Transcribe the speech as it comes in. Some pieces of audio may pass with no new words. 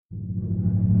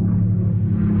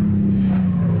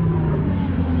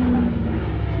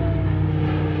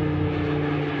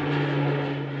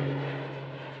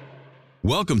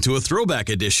Welcome to a throwback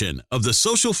edition of the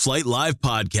SocialFlight Live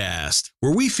podcast,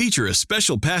 where we feature a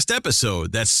special past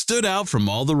episode that stood out from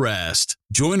all the rest.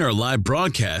 Join our live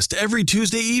broadcast every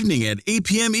Tuesday evening at 8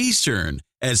 p.m. Eastern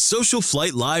at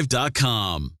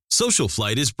SocialFlightLive.com.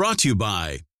 SocialFlight is brought to you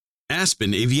by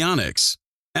Aspen Avionics,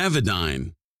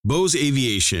 Avidyne, Bose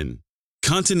Aviation,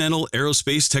 Continental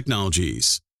Aerospace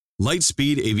Technologies,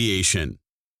 Lightspeed Aviation,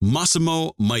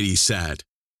 Massimo Mighty Sat,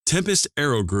 Tempest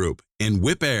Aero Group, and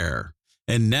Whip Air.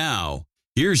 And now,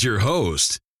 here's your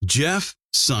host, Jeff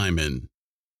Simon.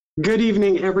 Good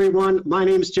evening, everyone. My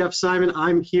name is Jeff Simon.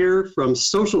 I'm here from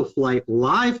SocialFlight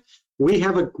Live. We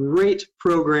have a great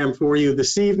program for you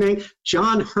this evening.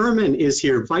 John Herman is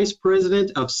here, Vice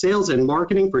President of Sales and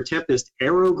Marketing for Tempest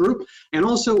Aero Group, and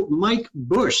also Mike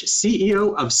Busch,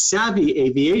 CEO of Savvy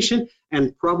Aviation,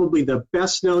 and probably the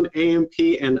best-known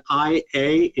A&P and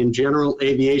IA in General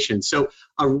Aviation. So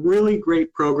a really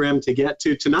great program to get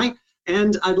to tonight.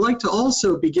 And I'd like to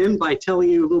also begin by telling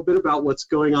you a little bit about what's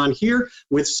going on here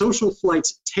with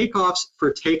SocialFlight's Takeoffs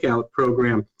for Takeout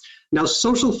program. Now,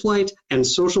 SocialFlight and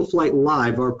SocialFlight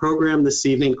Live, our program this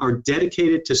evening, are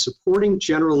dedicated to supporting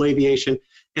general aviation,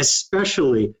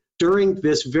 especially during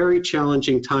this very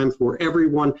challenging time for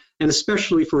everyone, and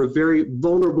especially for a very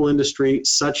vulnerable industry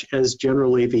such as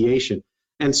general aviation.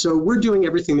 And so we're doing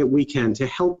everything that we can to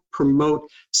help promote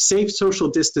safe social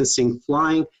distancing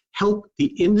flying, help the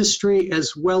industry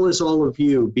as well as all of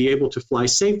you be able to fly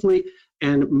safely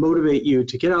and motivate you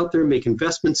to get out there, make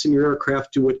investments in your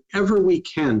aircraft, do whatever we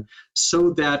can so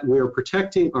that we're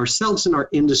protecting ourselves and our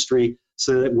industry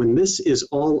so that when this is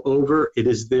all over, it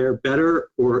is there better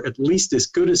or at least as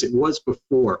good as it was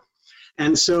before.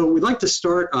 And so we'd like to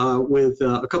start with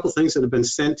a couple things that have been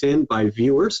sent in by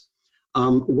viewers.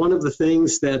 One of the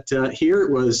things that here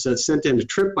was sent in a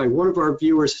trip by one of our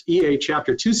viewers, EA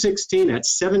Chapter 216 at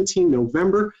 17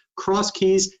 November, Cross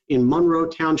Keys in Monroe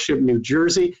Township, New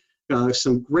Jersey.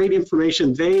 Some great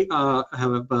information. They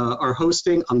are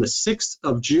hosting on the 6th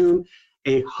of June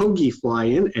a hoagie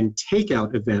fly-in and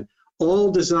takeout event,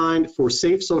 all designed for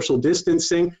safe social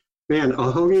distancing. Man,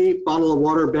 a hoagie, bottle of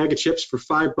water, bag of chips for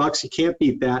 $5, you can't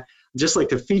beat that. Just like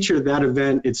to feature that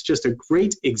event. It's just a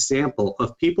great example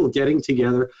of people getting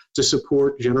together to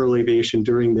support general aviation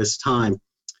during this time.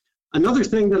 Another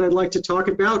thing that I'd like to talk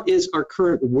about is our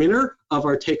current winner of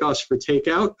our Takeoffs for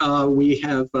Takeout. We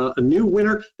have a new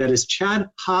winner that is Chad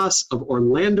Haas of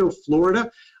Orlando, Florida.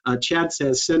 Chad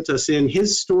has sent us in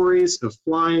his stories of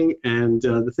flying and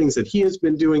the things that he has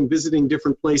been doing, visiting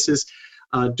different places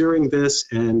during this,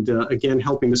 and again,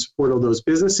 helping to support all those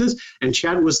businesses. And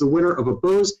Chad was the winner of a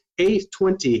Bose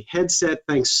A20 headset.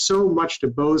 Thanks so much to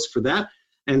Bose for that.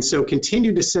 And so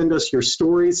continue to send us your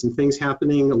stories and things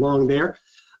happening along there.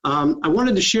 I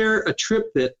wanted to share a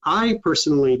trip that I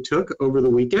personally took over the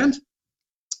weekend.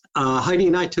 Heidi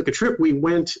and I took a trip. We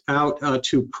went out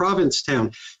to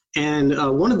Provincetown. And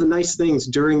one of the nice things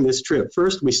during this trip,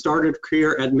 first, we started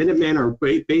here at Minuteman, our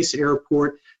base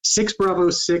airport, 6 Bravo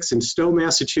 6 in Stowe,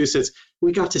 Massachusetts.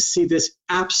 We got to see this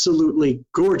absolutely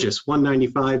gorgeous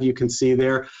 195 you can see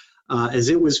there as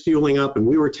it was fueling up and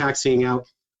we were taxiing out.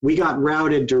 We got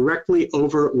routed directly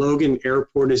over Logan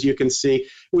Airport, as you can see.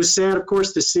 It was sad, of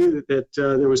course, to see that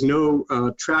there was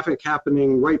no traffic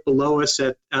happening right below us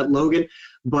at Logan.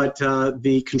 But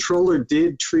the controller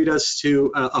did treat us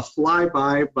to a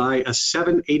flyby by a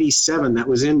 787 that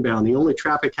was inbound, the only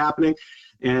traffic happening.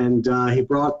 And he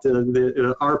brought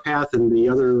our path and the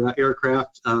other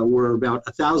aircraft were about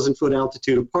 1,000-foot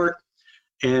altitude apart.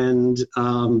 And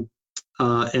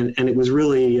it was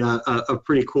really a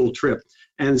pretty cool trip.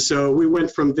 And so we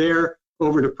went from there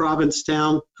over to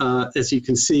Provincetown, as you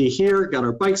can see here, got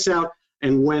our bikes out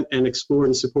and went and explored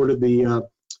and supported the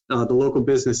local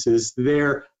businesses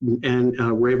there,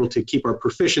 and we're able to keep our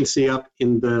proficiency up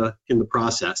in the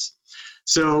process.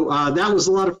 So that was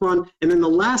a lot of fun. And then the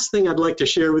last thing I'd like to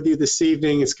share with you this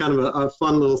evening is kind of a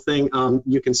fun little thing.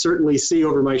 You can certainly see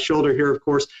over my shoulder here, of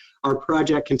course, our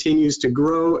project continues to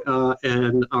grow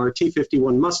and our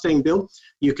T-51 Mustang build.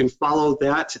 You can follow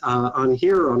that on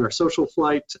here on our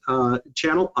SocialFlight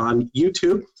channel on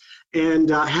YouTube. And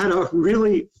had a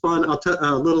really fun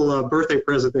little birthday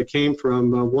present that came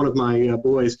from one of my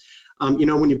boys. You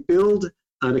know, when you build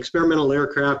an experimental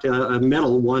aircraft, a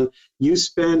metal one, you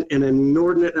spend an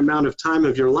inordinate amount of time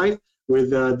of your life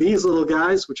with these little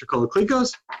guys, which are called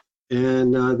Clecos.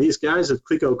 And these guys have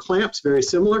Cleco clamps, very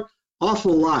similar.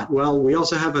 Awful lot. Well, we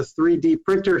also have a 3D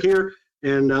printer here.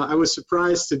 And I was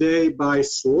surprised today by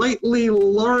slightly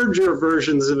larger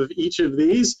versions of each of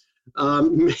these.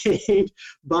 Made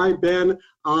by Ben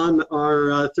on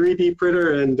our 3D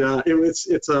printer, and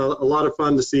it's a lot of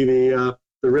fun to see the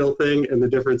real thing and the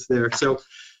difference there. So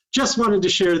just wanted to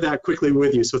share that quickly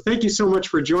with you. So thank you so much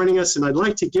for joining us, and I'd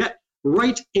like to get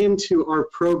right into our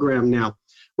program now.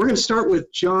 We're going to start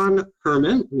with John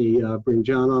Herman. Let me bring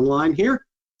John online here.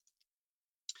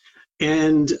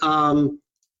 And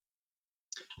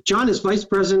John is Vice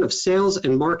President of Sales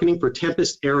and Marketing for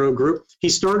Tempest Aero Group. He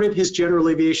started his general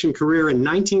aviation career in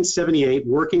 1978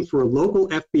 working for a local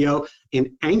FBO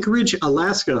in Anchorage,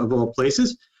 Alaska, of all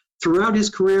places. Throughout his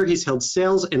career, he's held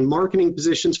sales and marketing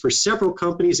positions for several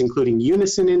companies, including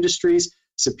Unison Industries,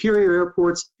 Superior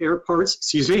Airparts,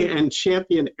 and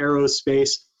Champion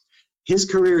Aerospace. His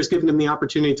career has given him the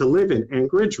opportunity to live in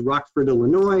Anchorage, Rockford,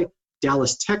 Illinois,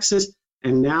 Dallas, Texas,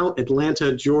 and now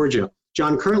Atlanta, Georgia.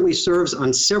 John currently serves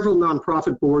on several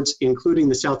nonprofit boards, including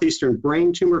the Southeastern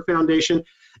Brain Tumor Foundation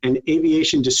and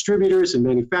Aviation Distributors and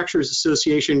Manufacturers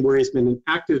Association, where he's been an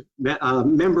active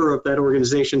member of that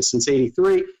organization since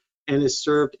 '83 and has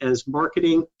served as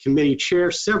marketing committee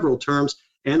chair several terms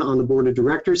and on the board of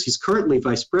directors. He's currently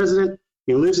vice president.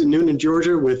 He lives in Noonan,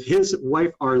 Georgia with his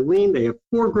wife, Arlene. They have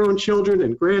 4 grown children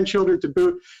and grandchildren to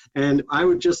boot. And I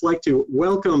would just like to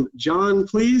welcome John,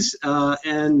 please,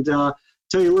 and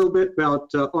tell you a little bit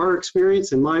about our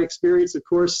experience and my experience, of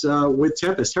course, with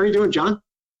Tempest. How are you doing, John?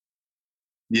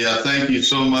 Yeah, thank you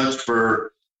so much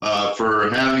for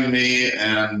having me,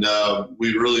 and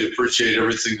we really appreciate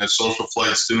everything that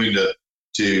SocialFlight's doing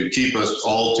to keep us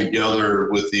all together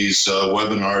with these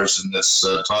webinars in this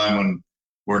time when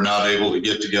we're not able to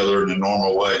get together in a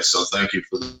normal way. So thank you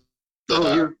for that.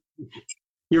 Oh,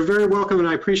 you're very welcome, and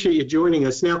I appreciate you joining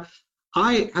us. Now,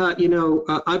 I've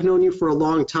known you for a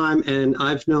long time, and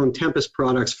I've known Tempest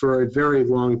products for a very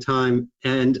long time,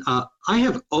 and I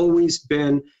have always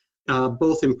been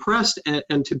both impressed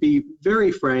and, to be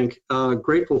very frank,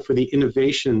 grateful for the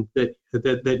innovation that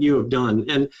you have done.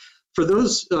 And for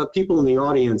those people in the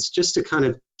audience, just to kind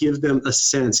of give you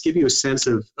a sense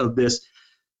of this,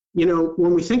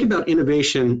 when we think about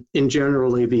innovation in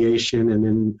general aviation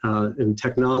and in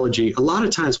technology, a lot of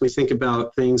times we think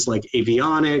about things like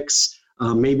avionics,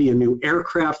 maybe a new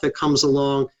aircraft that comes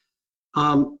along.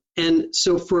 And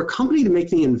so for a company to make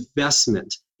the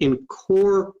investment in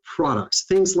core products,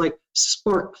 things like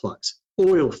spark plugs,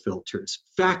 oil filters,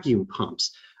 vacuum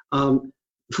pumps,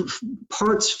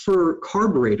 parts for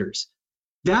carburetors,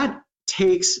 that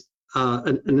takes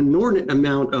an inordinate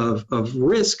amount of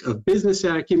risk, of business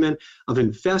acumen, of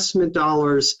investment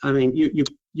dollars. I mean,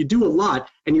 you do a lot,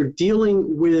 and you're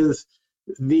dealing with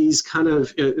these kind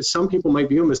of, some people might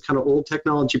view them as kind of old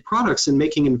technology products and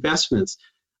making investments.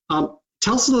 Tell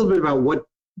us a little bit about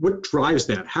what drives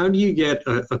that. How do you get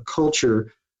a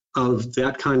culture of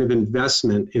that kind of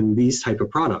investment in these type of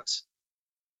products?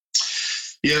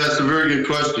 Yeah, that's a very good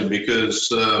question, because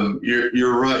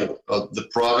you're right. The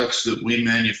products that we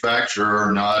manufacture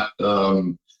are not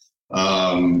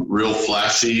real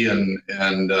flashy, and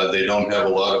they don't have a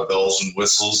lot of bells and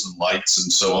whistles and lights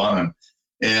and so on.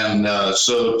 And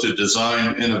so to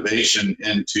design innovation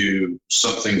into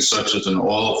something such as an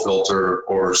oil filter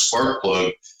or spark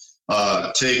plug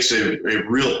takes a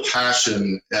real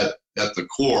passion at the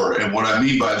core. And what I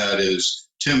mean by that is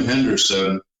Tim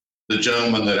Henderson, the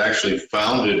gentleman that actually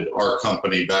founded our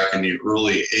company back in the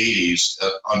early 80s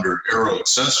under Aero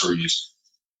Accessories,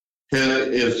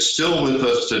 is still with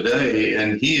us today,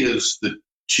 and he is the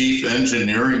chief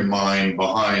engineering mind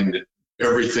behind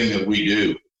everything that we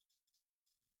do.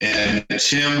 And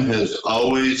Tim has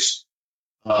always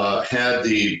had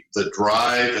the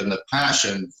drive and the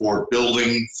passion for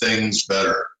building things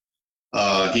better.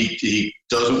 He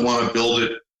doesn't want to build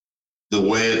it the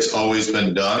way it's always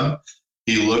been done.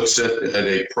 He looks at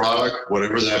a product,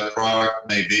 whatever that product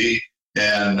may be,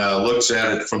 and looks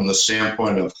at it from the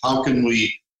standpoint of how can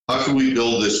we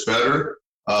build this better?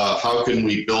 How can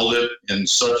we build it in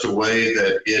such a way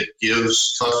that it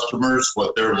gives customers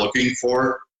what they're looking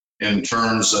for in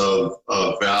terms of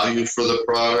value for the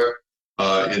product,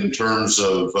 in terms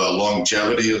of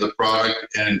longevity of the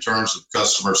product, and in terms of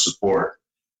customer support.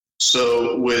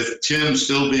 So with Tim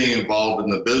still being involved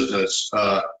in the business,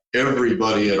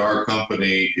 everybody at our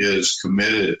company is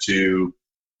committed to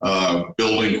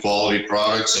building quality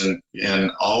products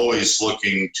and always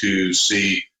looking to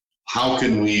see how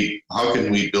can we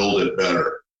build it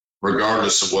better,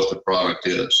 regardless of what the product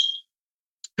is.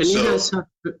 And you guys have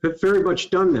very much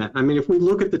done that. I mean, if we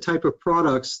look at the type of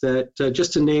products that,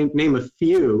 just to name a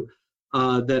few,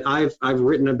 that I've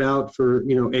written about for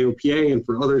AOPA and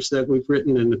for others that we've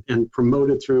written and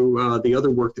promoted through the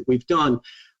other work that we've done.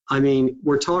 I mean,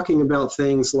 we're talking about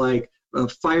things like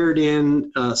fired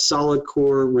in solid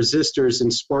core resistors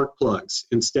and spark plugs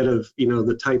instead of,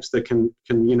 the types that can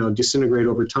disintegrate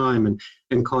over time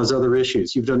and cause other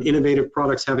issues. You've done innovative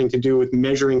products having to do with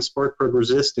measuring spark plug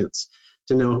resistance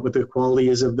to know what the quality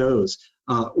is of those.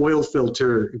 Oil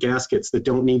filter gaskets that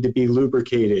don't need to be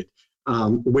lubricated.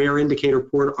 Wear indicator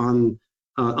port on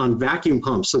vacuum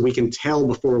pumps so we can tell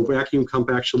before a vacuum pump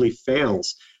actually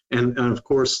fails. And of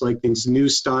course, like these new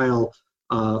style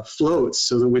floats,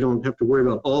 so that we don't have to worry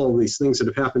about all of these things that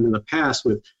have happened in the past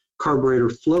with carburetor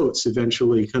floats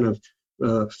eventually kind of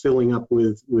filling up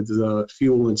with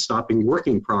fuel and stopping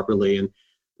working properly. And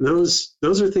those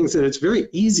are things that it's very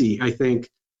easy, I think,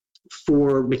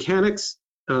 for mechanics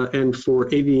and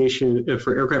for aviation,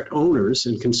 for aircraft owners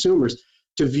and consumers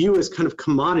to view as kind of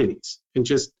commodities and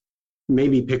just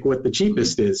maybe pick what the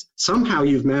cheapest is. Somehow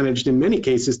you've managed in many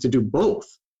cases to do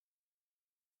both.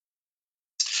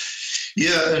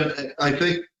 Yeah, and I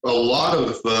think a lot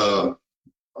of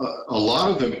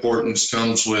importance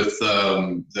comes with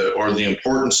the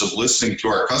importance of listening to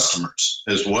our customers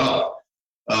as well.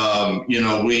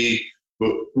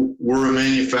 We're a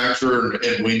manufacturer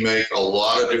and we make a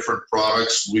lot of different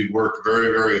products. We work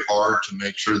very, very hard to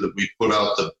make sure that we put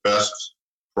out the best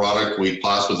product we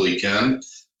possibly can.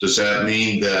 Does that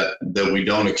mean that we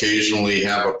don't occasionally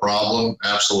have a problem?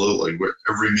 Absolutely.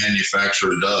 Every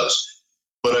manufacturer does.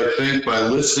 But I think by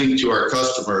listening to our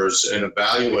customers and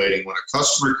evaluating, when a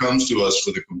customer comes to us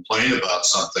with a complaint about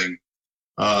something,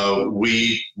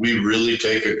 we really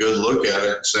take a good look at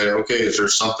it and say, okay, is there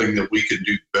something that we could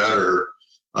do better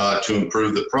to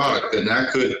improve the product? And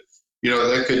that could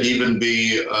even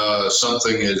be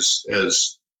something as,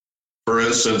 for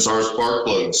instance, our spark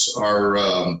plugs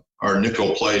are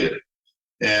nickel plated.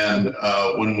 And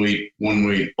when we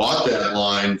bought that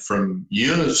line from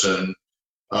Unison,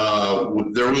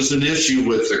 there was an issue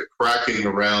with the cracking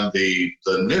around the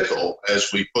nickel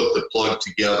as we put the plug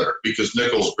together, because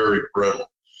nickel's very brittle.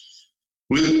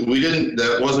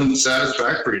 That wasn't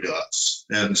satisfactory to us.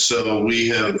 And so we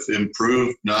have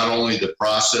improved not only the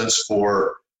process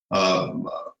for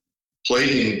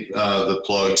plating the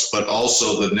plugs, but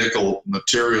also the nickel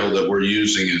material that we're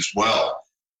using as well.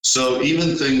 So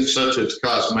even things such as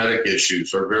cosmetic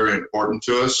issues are very important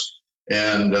to us.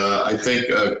 And I think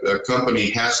a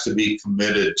company has to be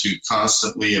committed to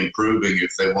constantly improving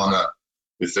if they want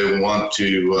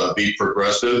to be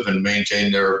progressive and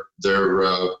maintain their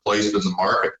place in the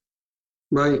market.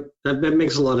 Right. That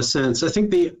makes a lot of sense. I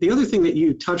think the other thing that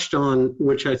you touched on,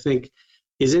 which I think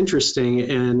is interesting,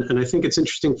 and I think it's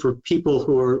interesting for people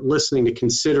who are listening to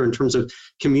consider in terms of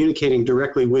communicating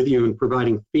directly with you and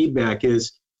providing feedback,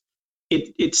 is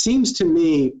it seems to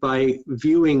me, by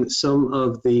viewing some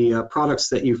of the products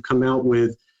that you've come out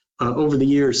with over the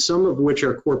years, some of which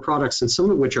are core products and some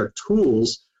of which are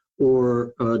tools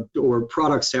or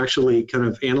products to actually kind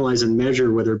of analyze and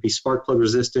measure, whether it be spark plug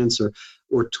resistance or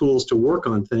tools to work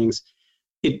on things,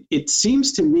 it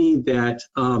seems to me that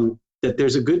that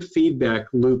there's a good feedback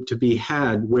loop to be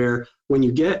had, where when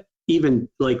you get even,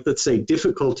 like, let's say,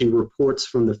 difficulty reports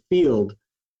from the field,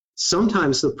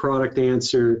 sometimes the product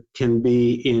answer can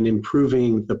be in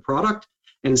improving the product,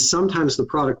 and sometimes the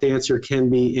product answer can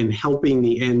be in helping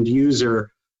the end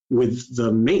user with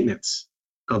the maintenance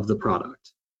of the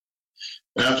product.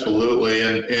 Absolutely,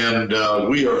 and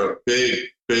we are a big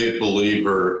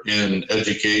believer in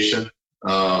education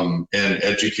and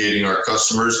educating our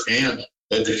customers and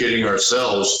educating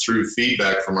ourselves through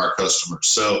feedback from our customers.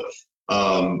 So,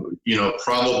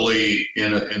 probably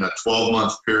in a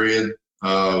 12-month period,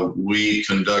 we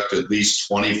conduct at least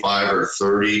 25 or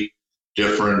 30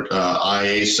 different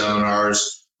IA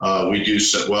seminars. We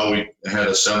had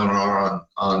a seminar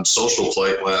on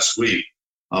SocialFlight last week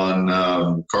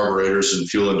on carburetors and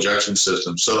fuel injection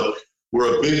systems. So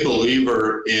we're a big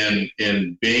believer in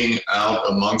being out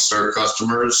amongst our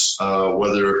customers,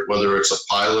 whether it's a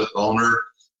pilot owner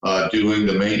doing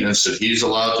the maintenance that he's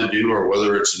allowed to do, or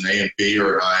whether it's an A&P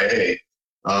or an IA.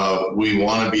 We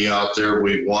want to be out there.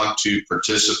 We want to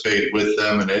participate with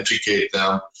them and educate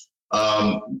them.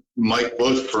 Mike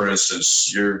Busch, for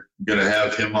instance, you're going to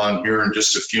have him on here in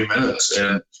just a few minutes.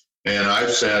 And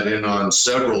I've sat in on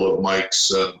several of Mike's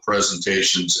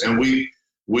presentations, and we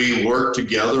work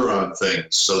together on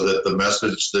things so that the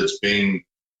message that's being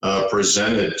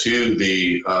presented to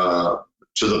the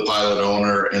pilot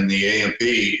owner and the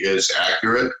A&P is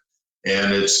accurate,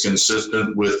 and it's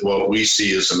consistent with what we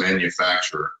see as a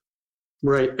manufacturer.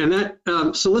 Right, and that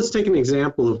so let's take an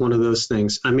example of one of those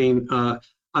things. I mean,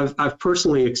 I've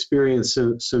personally experienced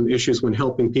some issues when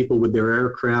helping people with their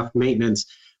aircraft maintenance,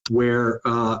 where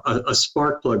a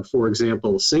spark plug, for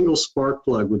example, a single spark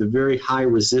plug with a very high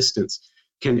resistance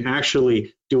can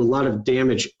actually do a lot of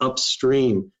damage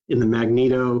upstream in the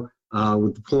magneto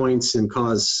with the points and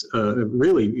cause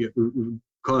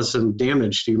some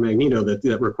damage to your magneto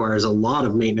that requires a lot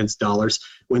of maintenance dollars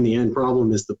when the end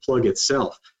problem is the plug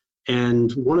itself.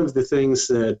 And one of the things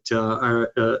that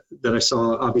I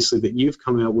saw, obviously, that you've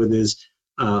come out with is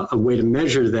a way to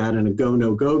measure that in a go,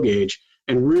 no go gauge,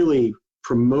 and really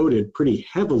promoted pretty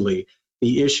heavily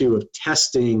the issue of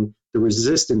testing the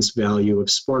resistance value of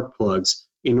spark plugs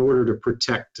in order to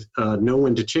protect, know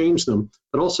when to change them,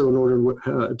 but also in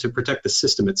order to protect the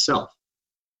system itself.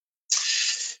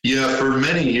 Yeah, for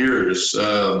many years,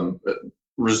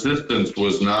 resistance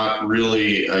was not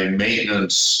really a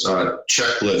maintenance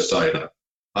checklist item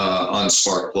on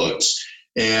spark plugs.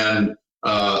 And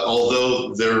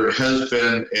although there has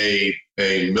been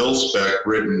a mil spec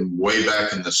written way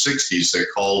back in the 60s that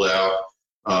called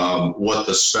out what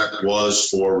the spec was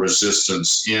for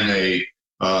resistance in a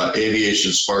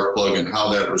aviation spark plug and how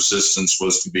that resistance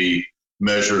was to be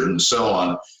measured and so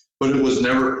on, but it was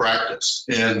never practiced.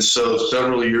 And so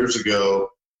several years ago,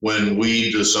 when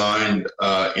we designed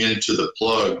into the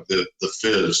plug the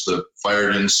fizz, the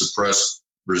fired-in suppressed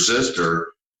resistor,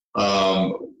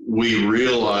 we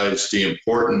realized the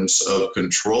importance of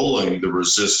controlling the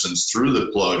resistance through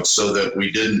the plug so that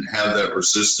we didn't have that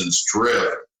resistance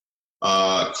drift,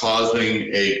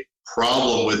 causing a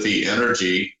problem with the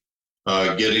energy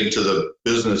getting to the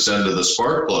business end of the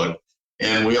spark plug.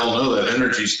 And we all know that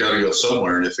energy's got to go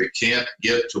somewhere. And if it can't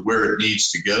get to where it needs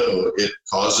to go, it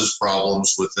causes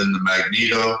problems within the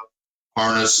magneto,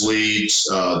 harness leads,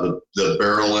 the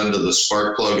barrel end of the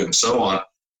spark plug, and so on.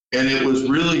 And it was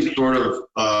really sort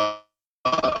of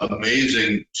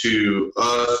amazing to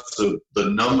us, the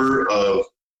number of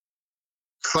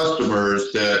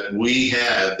customers that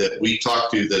we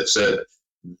talked to that said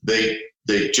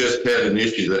they just had an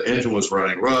issue. The engine was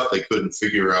running rough. They couldn't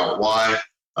figure out why.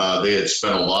 They had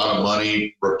spent a lot of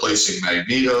money replacing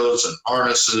magnetos and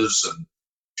harnesses and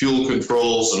fuel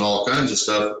controls and all kinds of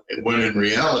stuff, when in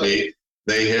reality,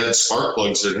 they had spark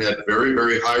plugs that had very,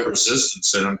 very high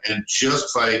resistance in them. And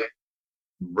just by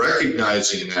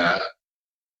recognizing that,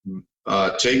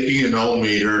 taking an ohm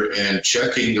meter and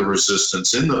checking the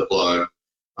resistance in the plug,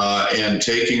 and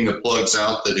taking the plugs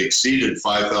out that exceeded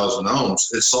 5,000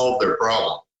 ohms, it solved their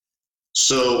problem.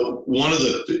 So one of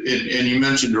and you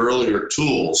mentioned earlier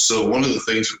tools. So one of the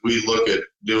things that we look at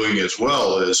doing as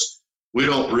well is we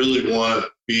don't really want to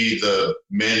be the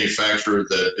manufacturer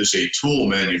that is a tool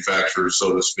manufacturer,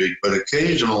 so to speak, but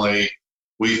occasionally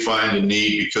we find a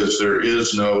need because there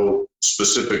is no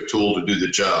specific tool to do the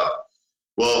job.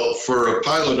 Well, for a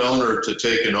pilot owner to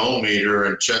take an ohm meter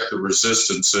and check the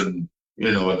resistance in,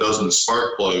 a dozen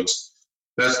spark plugs,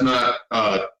 that's not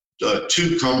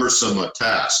too cumbersome a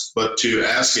task. But to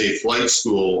ask a flight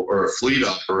school or a fleet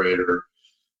operator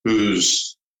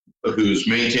who's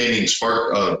maintaining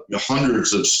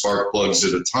hundreds of spark plugs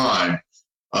at a time,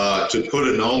 to put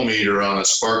an ohm meter on a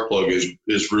spark plug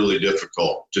is really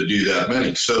difficult to do that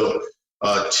many. So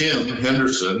Tim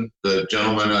Henderson, the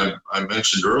gentleman I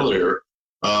mentioned earlier,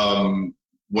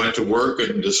 went to work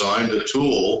and designed a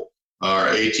tool, our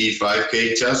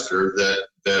AT5K tester,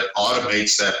 that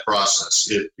automates that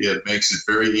process. It makes it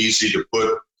very easy to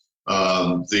put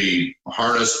the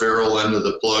harness barrel end of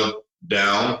the plug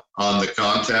down on the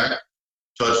contact,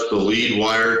 touch the lead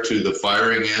wire to the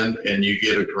firing end, and you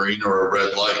get a green or a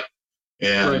red light.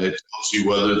 And right. It tells you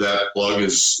whether that plug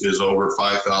is over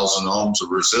 5,000 ohms of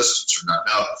resistance or not.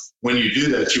 Now, when you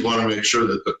do that, you want to make sure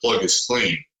that the plug is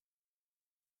clean.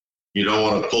 You don't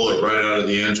want to pull it right out of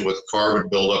the engine with carbon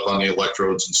buildup on the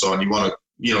electrodes and so on. You want to,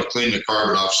 clean the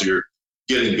carbon off so you're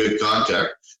getting good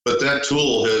contact. But that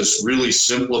tool has really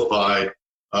simplified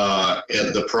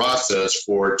the process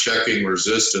for checking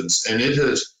resistance. And it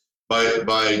has,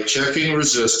 by checking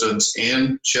resistance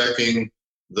and checking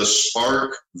the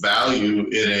spark value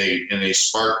in a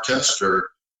spark tester,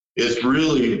 it's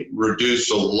really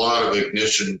reduced a lot of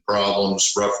ignition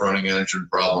problems, rough running engine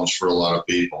problems for a lot of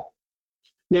people.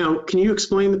 Now, can you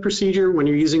explain the procedure when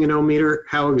you're using an ohm meter,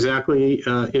 how exactly,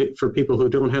 for people who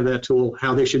don't have that tool,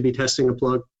 how they should be testing a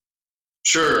plug?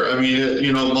 Sure. I mean,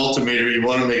 multimeter, you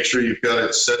want to make sure you've got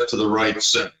it set to the right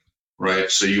setting,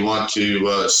 right? So you want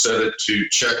to set it to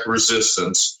check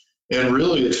resistance. And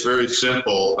really, it's very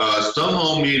simple. Some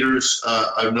ohm meters,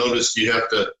 I've noticed you have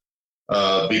to,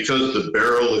 because the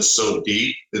barrel is so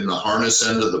deep in the harness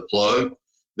end of the plug,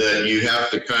 that you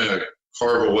have to kind of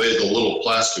carve away the little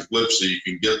plastic lip so you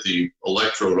can get the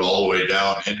electrode all the way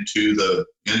down into the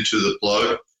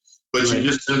plug. But Right.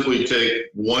 you just simply take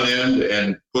one end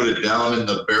and put it down in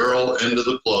the barrel end of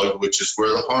the plug, which is where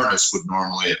the harness would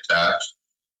normally attach,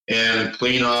 and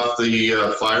clean off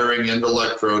the firing end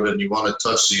electrode, and you want to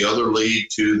touch the other lead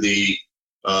to the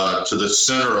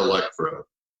center electrode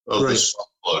of the spark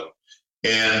plug,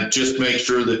 and just make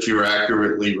sure that you're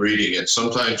accurately reading it.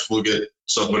 Sometimes we'll get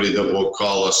somebody that will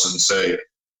call us and say,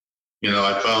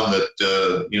 I found that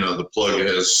the plug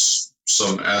has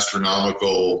some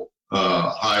astronomical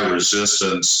high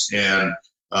resistance, and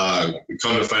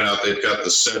come to find out they've got the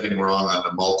setting wrong on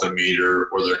the multimeter,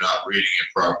 or they're not reading it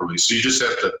properly. So you just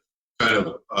have to kind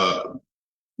of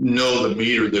know the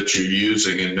meter that you're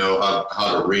using and know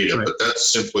how to read it. Right. But that's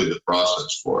simply the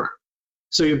process for it.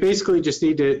 So you basically just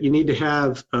need to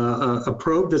have a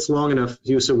probe that's long enough.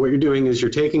 So what you're doing is you're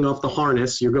taking off the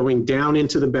harness, you're going down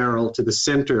into the barrel to the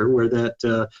center where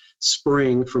that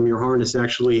spring from your harness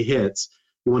actually hits.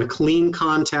 You want to clean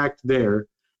contact there,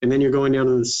 and then you're going down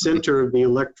to the center of the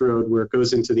electrode where it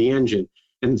goes into the engine.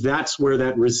 And that's where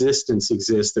that resistance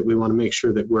exists that we want to make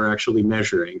sure that we're actually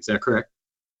measuring. Is that correct?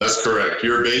 That's correct.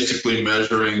 You're basically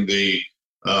measuring the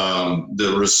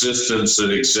resistance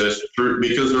that exists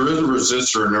because there is a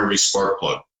resistor in every spark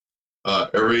plug.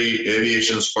 Every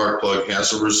aviation spark plug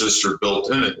has a resistor built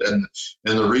in it, and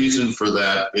the reason for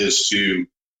that is to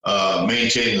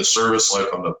maintain the service life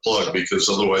on the plug, because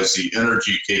otherwise the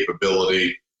energy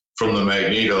capability from the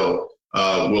magneto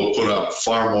will put out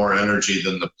far more energy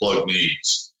than the plug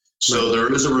needs. So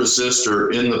there is a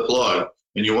resistor in the plug,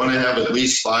 and you want to have at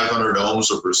least 500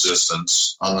 ohms of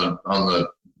resistance on the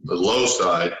low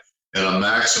side, and a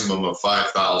maximum of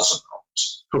 5,000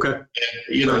 ohms. Okay. And,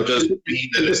 it doesn't mean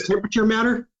that. Does temperature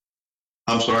matter?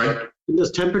 I'm sorry?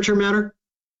 Does temperature matter?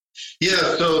 Yeah.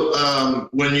 So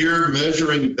when you're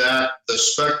measuring that, the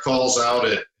spec calls out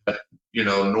at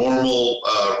normal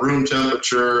room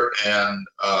temperature and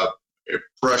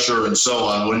pressure and so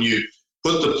on. When you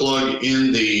put the plug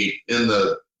in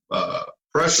the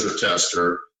pressure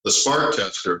tester, the spark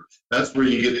tester, that's where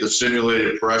you get the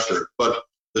simulated pressure. But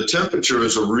the temperature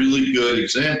is a really good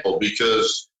example,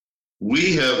 because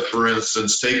we have, for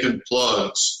instance, taken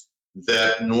plugs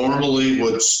that normally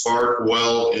would spark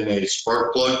well in a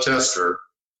spark plug tester,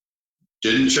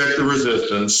 didn't check the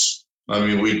resistance. I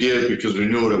mean, we did because we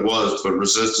knew what it was, but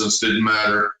resistance didn't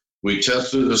matter. We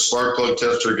tested the spark plug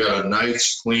tester, got a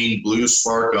nice, clean blue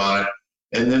spark on it,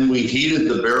 and then we heated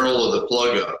the barrel of the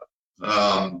plug up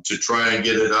to try and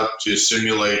get it up to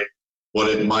simulate what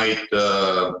it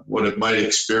might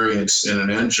experience in an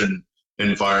engine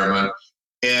environment.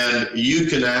 And you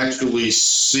can actually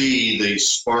see the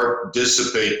spark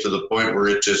dissipate to the point where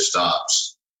it just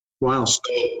stops. Wow.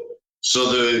 So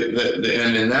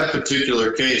and in that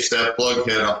particular case, that plug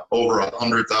had over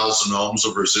 100,000 ohms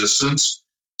of resistance.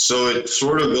 So it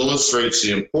sort of illustrates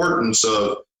the importance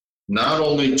of not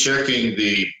only checking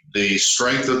the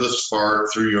strength of the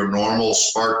spark through your normal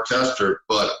spark tester,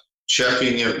 but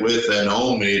checking it with an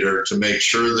ohm meter to make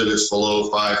sure that it's below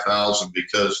 5,000,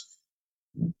 because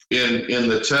in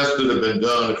the tests that have been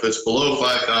done, if it's below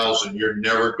 5,000, you're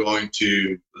never going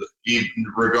to, even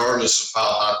regardless of how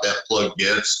hot that plug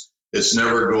gets, it's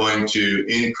never going to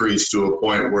increase to a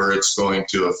point where it's going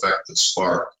to affect the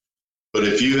spark. But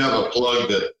if you have a plug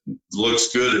that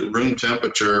looks good at room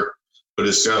temperature, but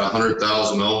it's got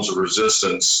 100,000 ohms of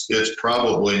resistance, it's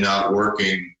probably not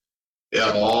working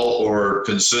at all or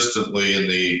consistently in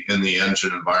the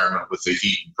engine environment with the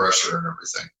heat and pressure and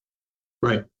everything.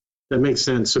 Right. That makes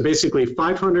sense. So basically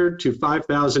 500 to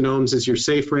 5,000 ohms is your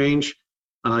safe range.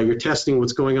 You're testing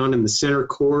what's going on in the center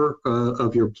core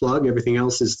of your plug. Everything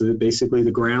else is basically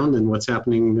the ground and what's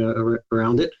happening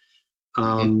around it.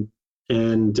 And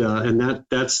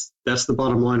that's the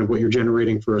bottom line of what you're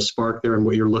generating for a spark there and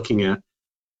what you're looking at.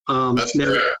 That's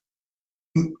correct.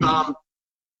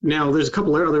 Now, there's a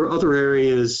couple of other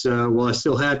areas, while I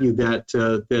still have you,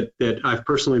 that I've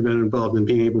personally been involved in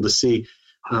being able to see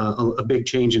a big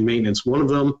change in maintenance. One of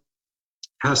them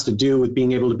has to do with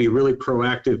being able to be really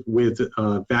proactive with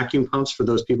vacuum pumps for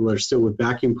those people that are still with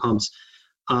vacuum pumps.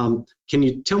 Can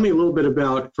you tell me a little bit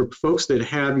about, for folks that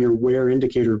have your wear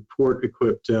indicator port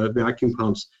equipped vacuum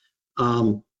pumps,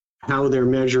 how they're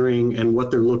measuring and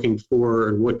what they're looking for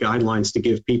and what guidelines to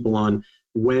give people on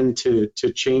when to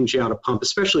change out a pump,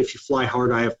 especially if you fly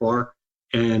hard IFR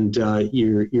and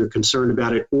you're concerned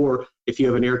about it, or if you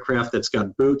have an aircraft that's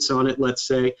got boots on it, let's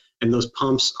say, and those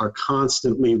pumps are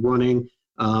constantly running.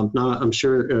 I'm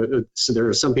sure so there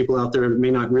are some people out there that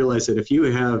may not realize that if you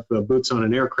have boots on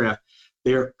an aircraft,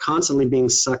 they're constantly being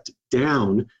sucked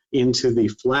down into the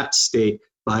flat state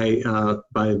by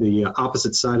the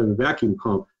opposite side of the vacuum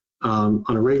pump. on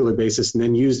a regular basis, and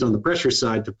then used on the pressure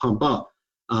side to pump up.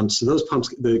 So those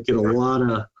pumps they get a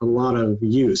lot of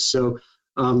use. So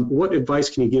what advice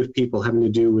can you give people having to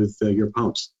do with your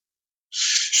pumps?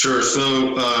 Sure.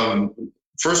 So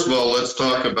first of all, let's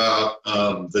talk about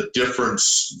the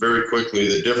difference very quickly,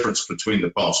 the difference between the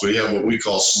pumps. We have what we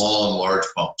call small and large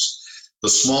pumps. The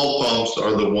small pumps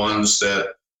are the ones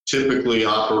that typically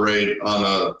operate on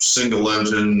a single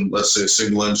engine, let's say a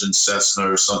single engine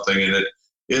Cessna or something, and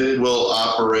it will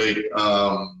operate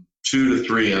 2 to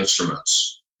 3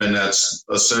 instruments, and that's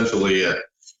essentially it.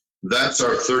 That's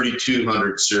our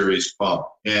 3200 series pump.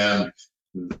 And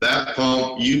that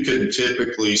pump, you can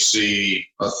typically see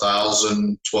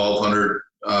 1,000, 1,200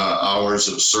 hours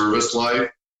of service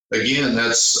life. Again,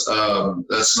 that's not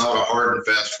a hard and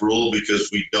fast rule because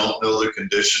we don't know the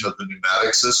condition of the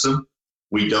pneumatic system.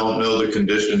 We don't know the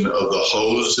condition of the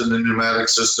hose in the pneumatic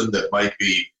system that might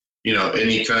be,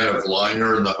 any kind of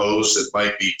liner in the hose that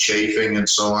might be chafing and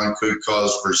so on could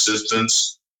cause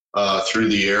resistance through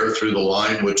the air, through the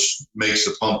line, which makes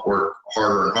the pump work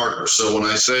harder and harder. So when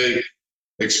I say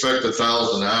expect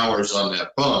 1,000 hours on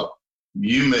that pump,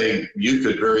 you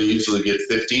could very easily get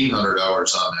 1,500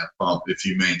 hours on that pump if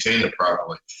you maintain it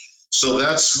properly. So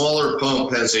that smaller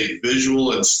pump has a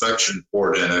visual inspection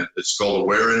port in it. It's called a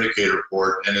wear indicator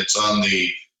port, and it's on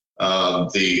the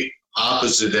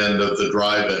opposite end of the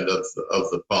drive end of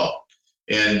the pump.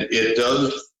 And it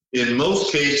does, in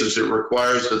most cases, it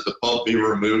requires that the pump be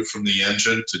removed from the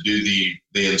engine to do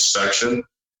the inspection.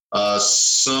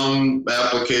 Some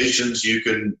applications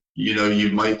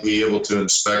you might be able to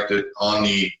inspect it on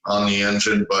the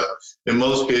engine, but in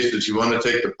most cases you want to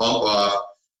take the pump off.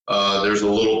 There's a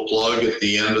little plug at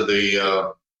the end of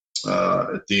the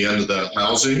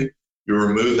housing. You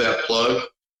remove that plug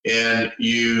and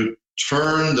you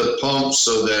turn the pump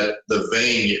so that the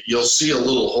vane, you'll see a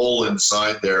little hole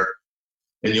inside there,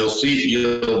 and you'll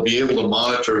be able to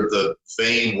monitor the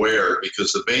vane wear,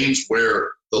 because the vanes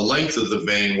wear, the length of the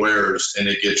vane wears, and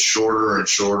it gets shorter and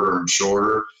shorter and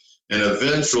shorter. And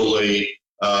eventually,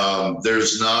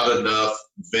 there's not enough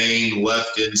vane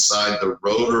left inside the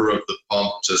rotor of the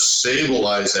pump to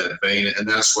stabilize that vane, and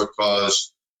that's what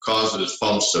causes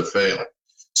pumps to fail.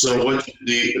 So what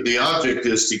the object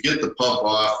is to get the pump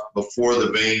off before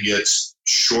the vane gets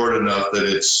short enough that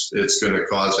it's going to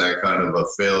cause that kind of a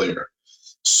failure.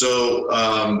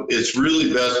 So it's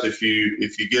really best if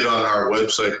you get on our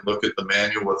website and look at the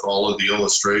manual with all of the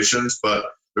illustrations. But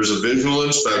there's a visual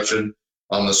inspection.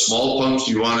 On the small pumps,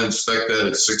 you want to inspect that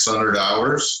at 600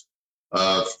 hours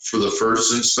for the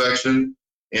first inspection.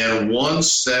 And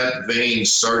once that vane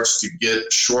starts to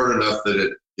get short enough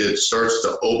that it starts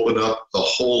to open up the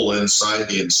hole inside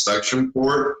the inspection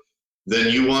port,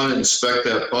 then you want to inspect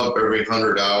that pump every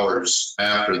 100 hours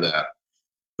after that.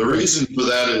 The reason for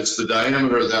that is the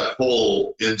diameter of that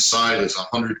hole inside is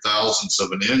 100 thousandths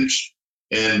of an inch,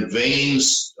 and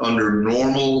vanes under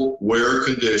normal wear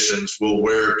conditions will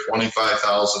wear 25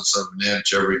 thousandths of an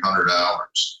inch every 100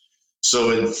 hours.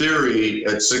 So in theory,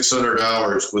 at 600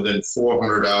 hours, within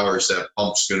 400 hours, that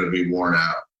pump's going to be worn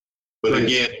out. But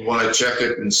again, you want to check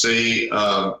it and see,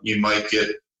 you might get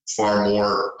far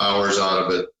more hours out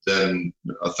of it than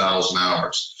 1,000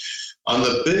 hours. On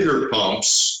the bigger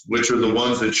pumps, which are the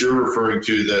ones that you're referring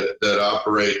to that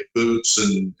operate boots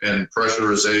and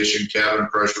pressurization, cabin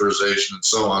pressurization, and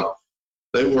so on,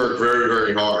 they work very,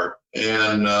 very hard.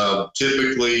 And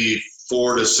typically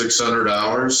 400 to 600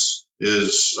 hours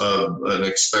is an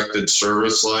expected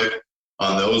service life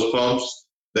on those pumps.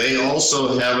 They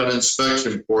also have an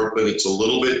inspection port, but it's a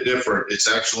little bit different. It's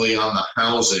actually on the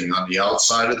housing, on the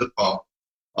outside of the pump,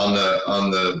 on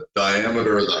the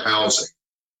diameter of the housing.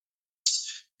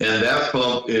 And that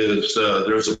pump is,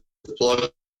 there's a plug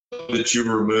that you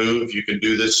remove. You can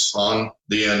do this on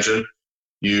the engine.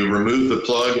 You remove the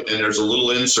plug, and there's a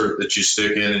little insert that you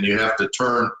stick in, and you have to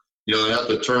turn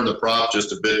the prop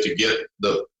just a bit to get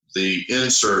the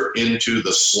insert into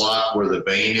the slot where the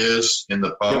vane is in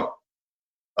the pump.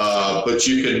 But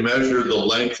you can measure the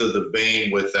length of the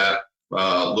vane with that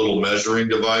little measuring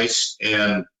device.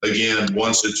 And again,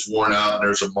 once it's worn out and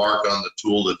there's a mark on the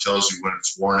tool that tells you when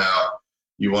it's worn out,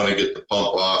 you want to get the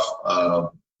pump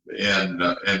off and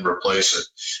replace it.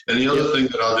 And the other thing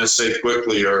that I'll just say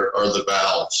quickly are the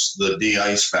valves, the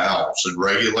de-ice valves and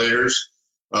regulators.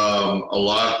 A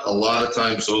lot of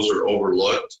times those are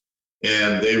overlooked,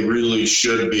 and they really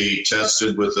should be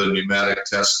tested with a pneumatic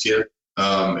test kit.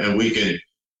 And we can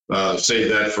save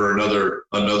that for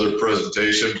another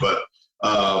presentation, but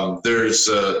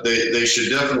they should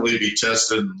definitely be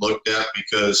tested and looked at,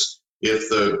 because if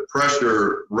the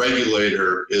pressure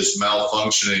regulator is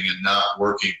malfunctioning and not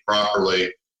working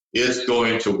properly, it's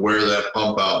going to wear that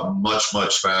pump out much,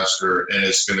 much faster, and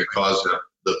it's going to cause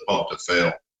the pump to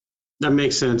fail. That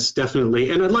makes sense, definitely.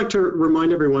 And I'd like to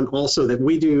remind everyone also that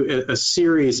we do a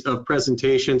series of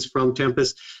presentations from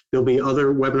Tempest. There'll be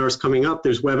other webinars coming up.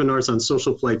 There's webinars on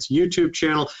SocialFlight's YouTube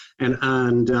channel.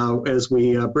 And as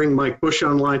we bring Mike Busch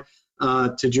online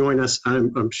to join us,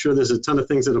 I'm sure there's a ton of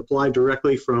things that apply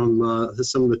directly from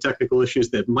some of the technical issues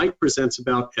that Mike presents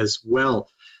about as well.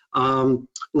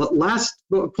 Last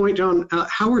point, John,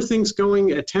 how are things going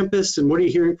at Tempest, and what are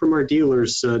you hearing from our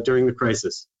dealers during the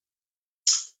crisis?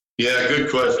 Yeah, good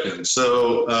question.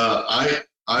 So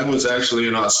I was actually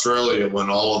in Australia when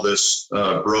all of this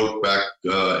broke back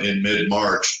in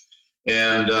mid-March,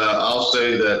 and I'll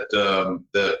say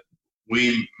that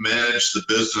we managed the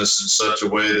business in such a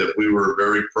way that we were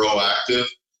very proactive.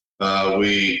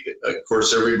 Of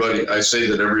course, I say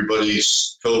that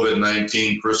everybody's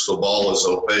COVID-19 crystal ball is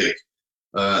opaque.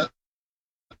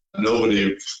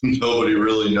 Nobody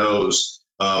really knows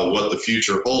what the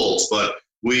future holds, but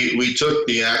we took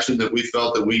the action that we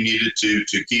felt that we needed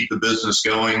to keep the business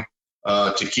going,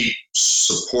 to keep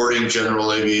supporting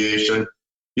General Aviation.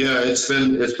 Yeah, it's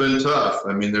been tough.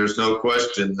 I mean, there's no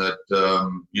question that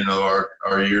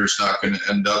our year's not going to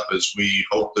end up as we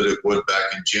hoped that it would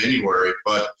back in January,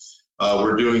 but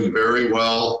we're doing very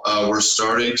well. We're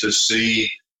starting to see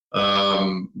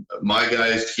my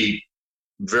guys keep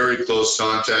very close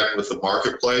contact with the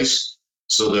marketplace,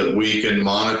 so that we can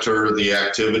monitor the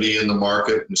activity in the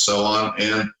market and so on.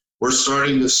 And we're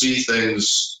starting to see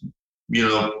things,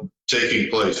 taking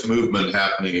place, movement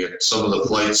happening at some of the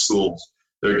flight schools.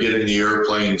 They're getting the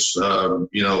airplanes,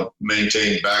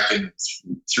 maintained back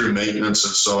through maintenance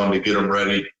and so on to get them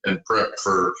ready and prep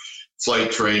for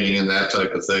flight training and that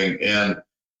type of thing. And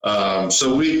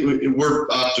so we're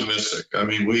optimistic. I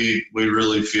mean, we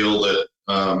really feel that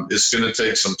it's going to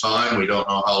take some time. We don't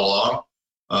know how long.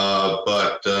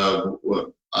 But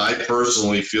I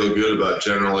personally feel good about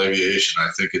General Aviation. I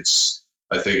think it's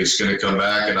going to come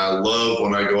back, and I love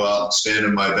when I go out and stand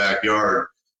in my backyard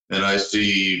and I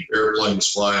see airplanes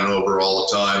flying over all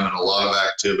the time and a lot of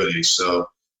activity. So,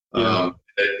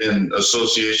 and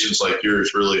associations like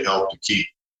yours really help to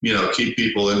keep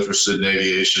people interested in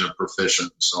aviation and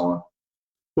proficient and so on.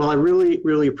 Well, I really,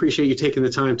 really appreciate you taking the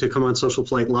time to come on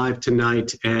SocialFlight Live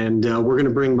tonight, and we're going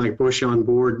to bring Mike Busch on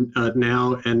board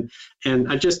now. And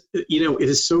I just, it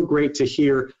is so great to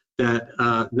hear that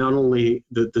not only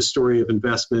the story of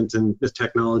investment and the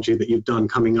technology that you've done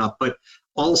coming up, but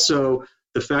also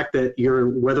the fact that you're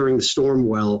weathering the storm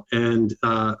well. And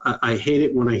I hate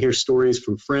it when I hear stories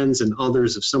from friends and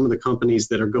others of some of the companies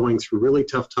that are going through really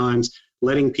tough times,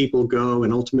 letting people go,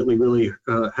 and ultimately really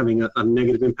having a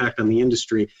negative impact on the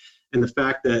industry. And the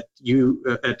fact that you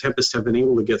at Tempest have been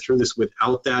able to get through this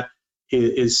without that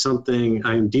is something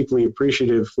I am deeply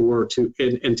appreciative for,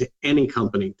 and to any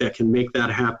company that can make that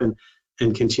happen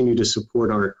and continue to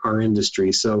support our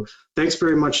industry. So thanks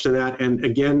very much to that. And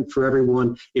again, for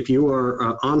everyone, if you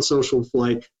are on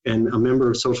SocialFlight and a member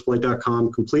of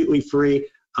SocialFlight.com, completely free,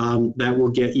 that will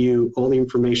get you all the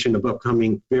information of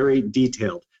upcoming very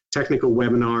detailed technical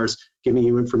webinars, giving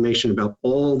you information about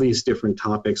all these different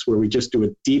topics where we just do a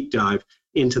deep dive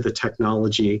into the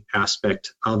technology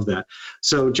aspect of that.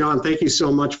 So John, thank you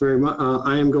so much very much.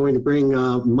 I am going to bring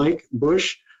Mike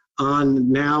Busch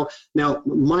on now. Now,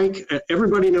 Mike,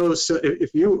 everybody knows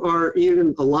if you are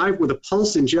even alive with a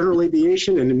pulse in general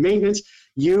aviation and in maintenance,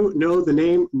 you know the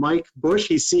name Mike Busch.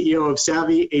 He's CEO of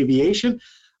Savvy Aviation.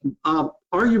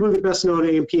 Arguably the best known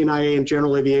A&P and IA in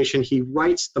general aviation. He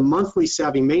writes the monthly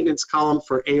Savvy maintenance column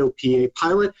for AOPA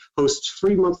Pilot, hosts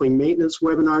free monthly maintenance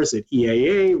webinars at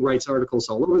EAA, writes articles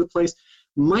all over the place.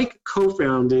 Mike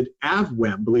co-founded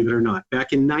AvWeb, believe it or not,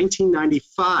 back in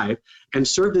 1995 and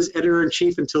served as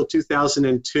editor-in-chief until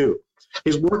 2002.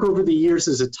 His work over the years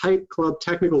as a Type Club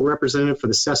technical representative for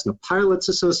the Cessna Pilots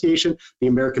Association, the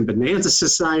American Bonanza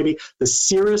Society, the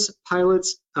Cirrus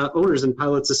Pilots Owners and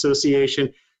Pilots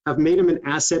Association have made him an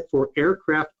asset for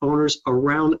aircraft owners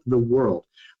around the world.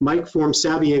 Mike formed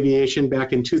Savvy Aviation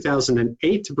back in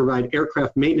 2008 to provide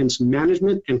aircraft maintenance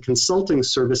management and consulting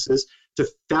services to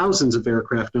thousands of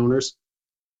aircraft owners.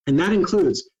 And that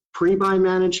includes pre-buy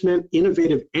management,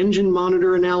 innovative engine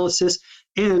monitor analysis,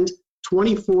 and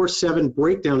 24/7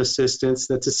 breakdown assistance.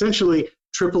 That's essentially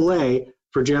AAA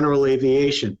for general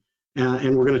aviation.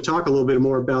 And we're going to talk a little bit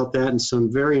more about that and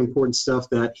some very important stuff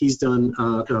that he's done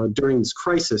during this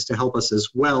crisis to help us as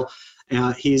well.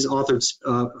 He's authored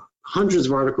hundreds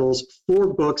of articles,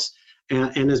 4 books,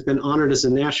 and has been honored as the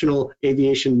National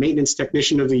Aviation Maintenance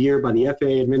Technician of the Year by the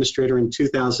FAA Administrator in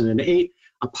 2008.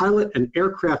 a pilot and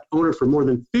aircraft owner for more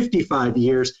than 55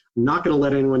 years. I'm not going to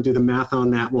let anyone do the math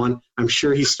on that one. I'm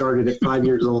sure he started at 5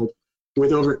 years old.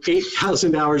 With over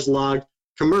 8,000 hours logged,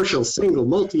 commercial, single,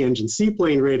 multi-engine,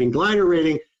 seaplane rating, glider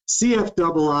rating,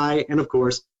 CFII, and of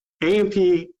course, AMP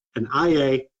and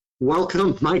IA.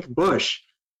 Welcome, Mike Busch.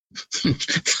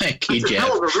 Thank you, Jeff.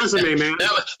 Hell of a resume, man.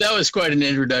 That was quite an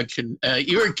introduction.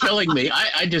 You were killing me.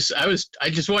 I just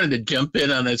wanted to jump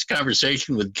in on this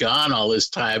conversation with John all this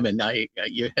time, and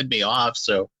you had me off.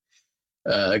 So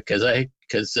because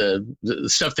the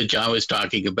stuff that John was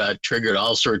talking about triggered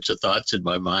all sorts of thoughts in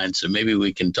my mind. So maybe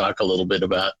we can talk a little bit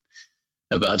about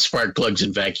spark plugs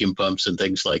and vacuum pumps and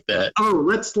things like that. Oh,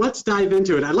 let's dive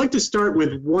into it. I'd like to start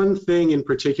with one thing in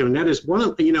particular, and that is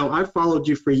I've followed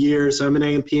you for years. I'm an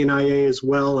AMP and IA as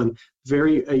well, and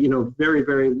very,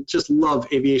 very just love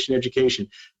aviation education.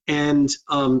 And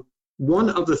one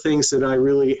of the things that I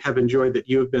really have enjoyed that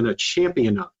you have been a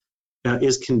champion of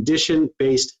is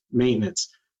condition-based maintenance.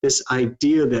 This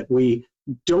idea that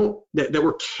that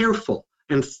we're careful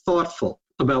and thoughtful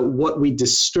about what we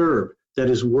disturb that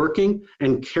is working,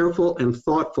 and careful and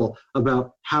thoughtful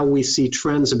about how we see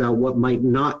trends about what might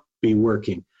not be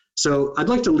working. So I'd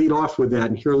like to lead off with that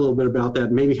and hear a little bit about that,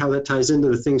 and maybe how that ties into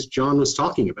the things John was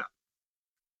talking about.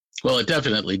 Well, it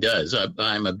definitely does.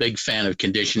 I'm a big fan of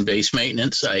condition-based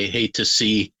maintenance. I hate to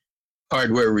see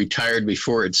hardware retired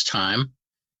before its time.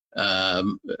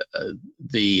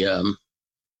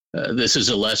 This is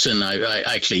a lesson I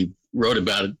actually wrote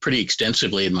about it pretty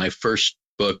extensively in my first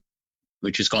book,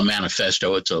 which is called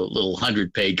Manifesto. It's a little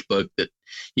 100-page book that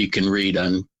you can read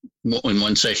in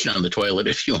one session on the toilet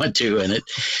if you want to, and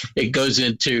it goes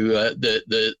into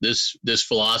this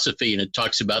philosophy, and it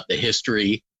talks about the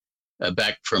history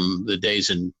back from the days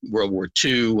in World War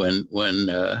II when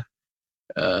a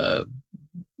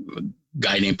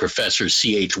guy named Professor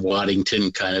C.H.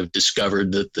 Waddington kind of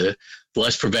discovered that the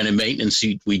less preventive maintenance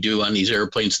we do on these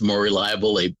airplanes, the more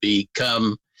reliable they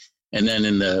become. And then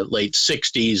in the late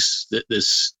 60s,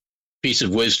 this piece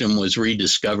of wisdom was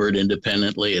rediscovered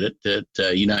independently at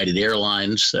United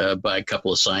Airlines by a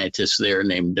couple of scientists there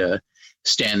named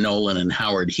Stan Nolan and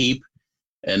Howard Heap.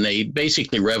 And they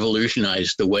basically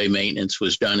revolutionized the way maintenance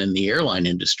was done in the airline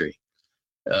industry.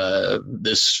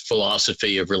 This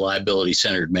philosophy of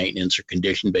reliability-centered maintenance or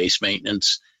condition-based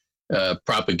maintenance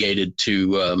propagated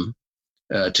to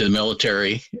the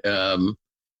military.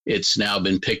 It's now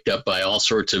been picked up by all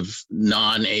sorts of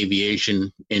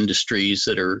non-aviation industries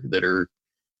that are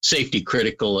safety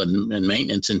critical and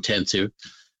maintenance intensive.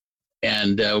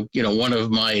 And one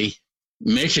of my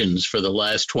missions for the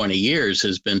last 20 years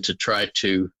has been to try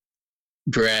to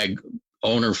drag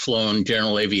owner-flown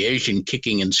General Aviation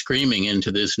kicking and screaming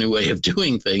into this new way of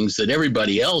doing things that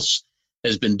everybody else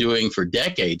has been doing for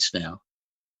decades now.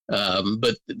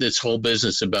 But this whole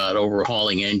business about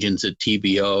overhauling engines at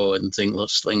TBO and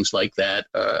things like that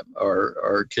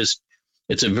are just,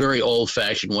 it's a very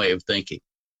old-fashioned way of thinking.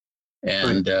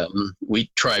 And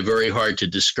we try very hard to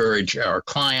discourage our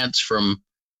clients from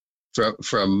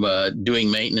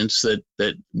doing maintenance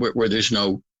where there's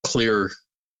no clear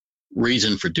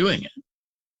reason for doing it.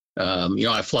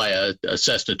 I fly a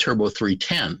Cessna Turbo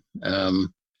 310.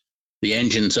 The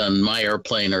engines on my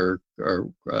airplane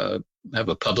have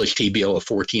a published TBO of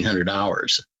 1,400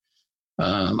 hours.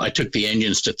 I took the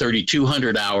engines to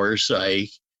 3,200 hours. I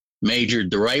majored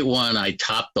the right one. I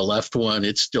topped the left one.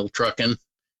 It's still trucking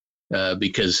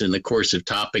because in the course of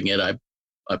topping it, I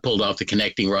pulled off the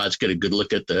connecting rods, got a good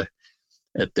look at the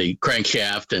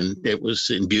crankshaft, and it was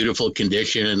in beautiful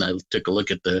condition. And I took a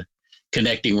look at the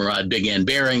connecting rod big end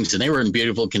bearings, and they were in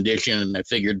beautiful condition. And I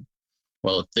figured,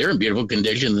 well, if they're in beautiful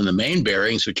condition, then the main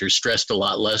bearings, which are stressed a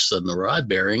lot less than the rod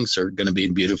bearings, are going to be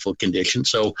in beautiful condition.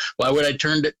 So why would I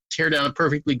tear down a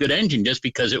perfectly good engine just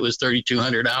because it was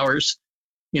 3,200 hours,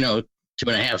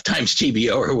 2.5 times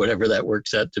TBO or whatever that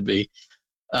works out to be?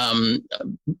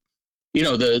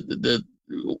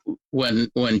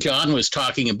 When John was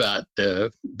talking about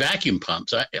the vacuum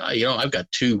pumps, I've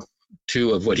got two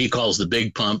of what he calls the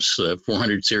big pumps,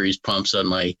 400 series pumps on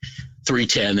my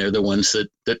 310. They're the ones that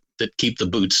keep the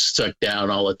boots sucked down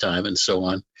all the time and so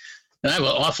on. And I have an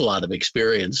awful lot of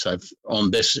experience. I've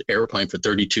owned this airplane for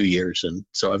 32 years, and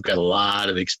so I've got a lot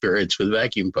of experience with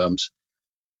vacuum pumps.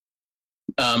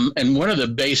 And one of the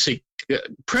basic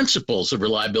principles of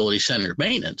reliability-centered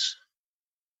maintenance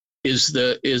is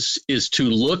to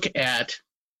look at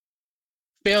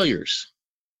failures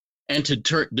and to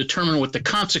determine what the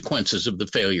consequences of the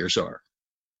failures are.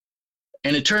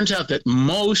 And it turns out that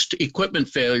most equipment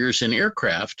failures in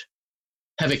aircraft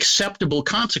have acceptable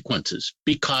consequences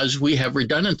because we have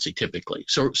redundancy typically.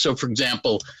 So for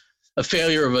example, a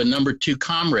failure of a number 2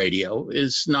 comm radio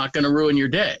is not going to ruin your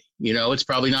day. It's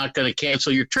probably not going to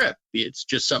cancel your trip. It's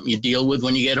just something you deal with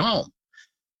when you get home.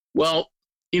 Well,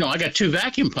 I got 2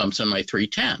 vacuum pumps on my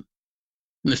 310.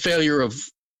 And the failure of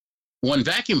one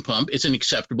vacuum pump is an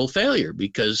acceptable failure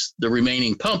because the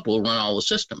remaining pump will run all the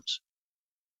systems.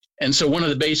 And so one of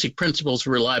the basic principles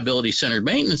of reliability-centered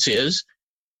maintenance is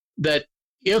that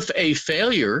if a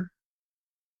failure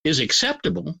is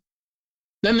acceptable,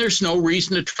 then there's no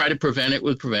reason to try to prevent it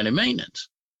with preventive maintenance.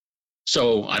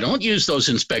 So I don't use those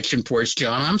inspection ports,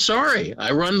 John. I'm sorry.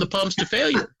 I run the pumps to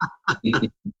failure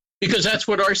because that's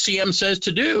what RCM says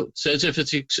to do. It says if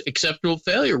it's acceptable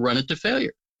failure, run it to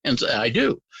failure. And so I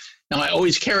do. Now, I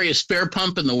always carry a spare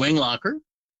pump in the wing locker,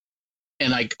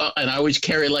 and I always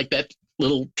carry like that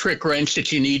little trick wrench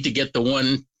that you need to get the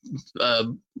one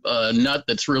nut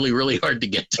that's really, really hard to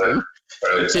get to.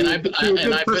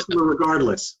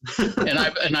 Regardless.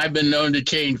 and I've been known to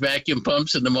change vacuum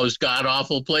pumps in the most god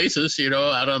awful places,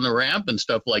 out on the ramp and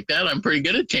stuff like that. I'm pretty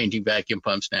good at changing vacuum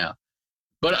pumps now,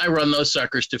 but I run those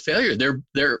suckers to failure.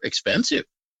 They're expensive.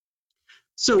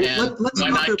 So let's why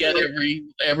not get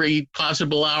every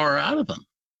possible hour out of them?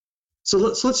 So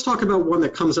let's talk about one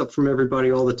that comes up from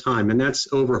everybody all the time, and that's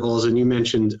overhauls. And you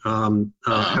mentioned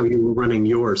how you were running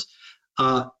yours.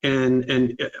 I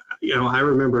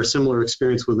remember a similar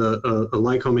experience with a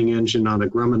Lycoming engine on a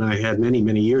Grumman I had many,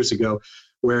 many years ago,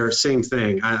 where same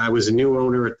thing. I was a new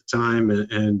owner at the time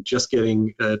and just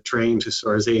getting trained as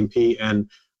far as A&P, and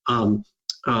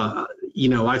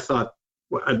I thought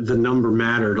the number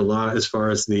mattered a lot as far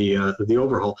as the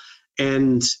overhaul,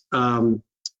 and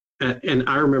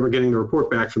I remember getting the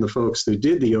report back from the folks who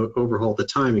did the overhaul at the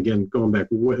time. Again, going back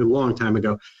a long time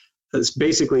ago. It's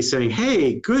basically saying,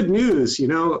 hey, good news,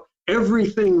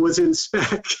 everything was in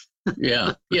spec.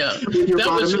 Yeah.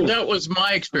 That was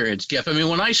my experience, Jeff. I mean,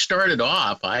 when I started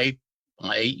off, I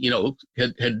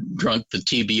had drunk the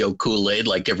TBO Kool-Aid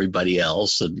like everybody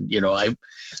else. And, I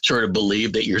sort of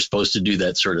believed that you're supposed to do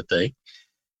that sort of thing.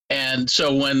 And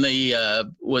so when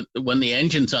the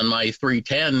engines on my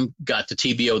 310 got to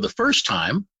TBO the first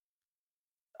time,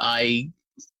 I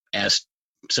asked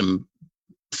some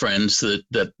friends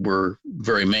that were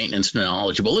very maintenance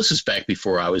knowledgeable. This is back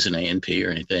before I was an A&P or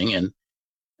anything,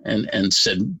 and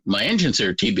said, my engines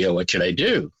are TBO, what should I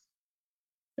do?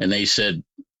 And they said,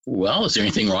 well, is there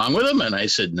anything wrong with them? And I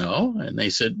said, no. And they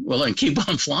said, well, then keep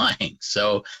on flying.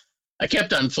 So I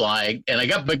kept on flying, and I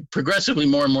got progressively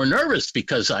more and more nervous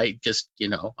because I just,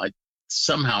 I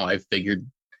figured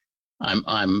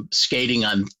I'm skating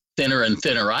on thinner and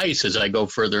thinner ice as I go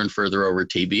further and further over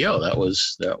TBO. That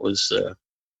was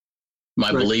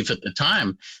my belief at the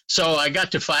time. So I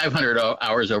got to 500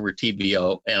 hours over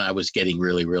TBO, and I was getting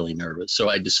really, really nervous. So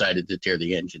I decided to tear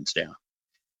the engines down.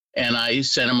 And I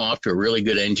sent them off to a really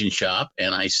good engine shop.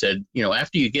 And I said,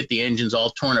 after you get the engines all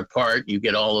torn apart, you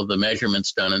get all of the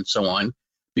measurements done and so on,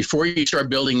 before you start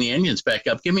building the engines back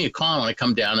up, give me a call when I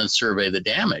come down and survey the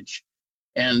damage.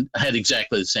 And I had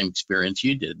exactly the same experience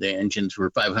you did. The engines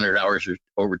were 500 hours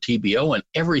over TBO, and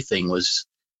everything was,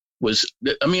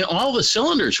 all the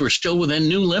cylinders were still within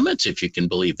new limits, if you can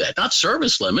believe that. Not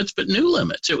service limits, but new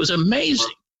limits. It was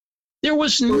amazing. There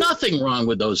was nothing wrong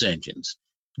with those engines.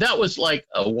 That was like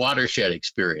a watershed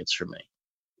experience for me,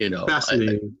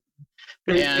 Fascinating.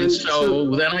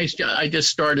 So then I just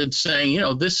started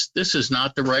saying, this is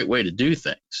not the right way to do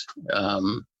things.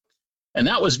 And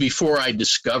that was before I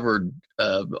discovered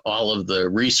all of the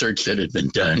research that had been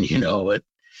done,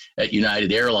 at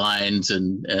United Airlines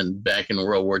and back in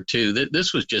World War II.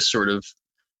 This was just sort of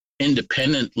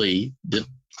independently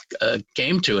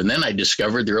came to. And then I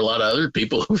discovered there are a lot of other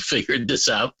people who figured this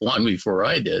out long before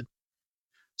I did.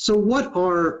 So what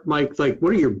are, Mike,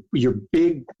 what are your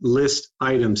big list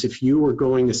items if you were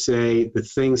going to say the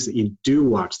things that you do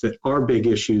watch that are big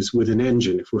issues with an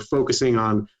engine? If we're focusing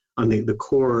on the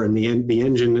core and the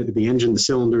engine, the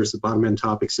cylinders, the bottom end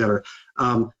top, et cetera.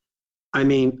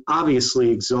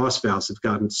 Obviously exhaust valves have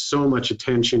gotten so much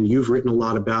attention. You've written a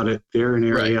lot about it. They're an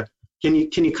area. Right.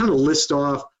 Can you kind of list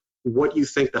off what you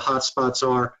think the hot spots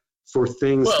are for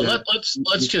things? Well,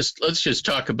 let's just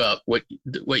talk about what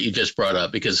you just brought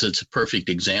up, because it's a perfect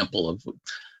example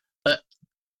of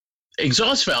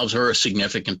exhaust valves are a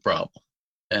significant problem,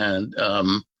 and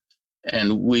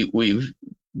we've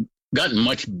gotten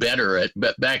much better at.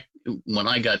 But back when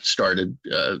I got started,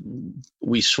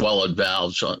 we swallowed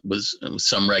valves with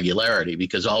some regularity,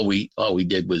 because all we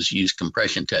did was use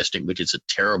compression testing, which is a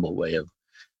terrible way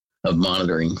of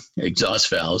monitoring exhaust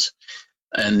valves.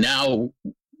 And now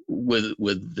with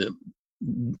the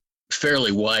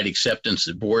fairly wide acceptance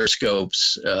of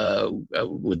borescopes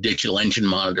with digital engine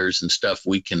monitors and stuff.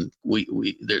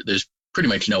 There's pretty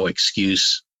much no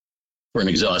excuse for an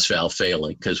exhaust valve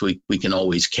failing because we can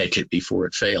always catch it before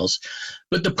it fails.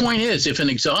 But the point is, if an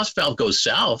exhaust valve goes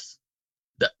south,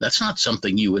 that's not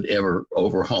something you would ever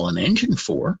overhaul an engine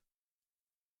for.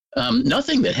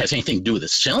 Nothing that has anything to do with a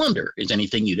cylinder is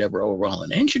anything you'd ever overhaul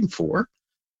an engine for,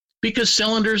 because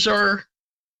cylinders are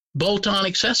bolt-on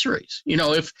accessories.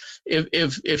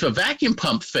 If a vacuum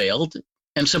pump failed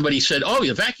and somebody said, "Oh,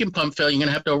 your vacuum pump failed, you're going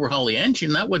to have to overhaul the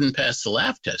engine," that wouldn't pass the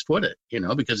laugh test, would it?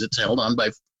 Because it's held on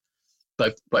by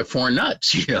four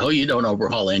nuts. You don't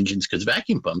overhaul engines because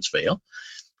vacuum pumps fail.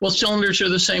 Well, cylinders are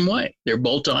the same way. They're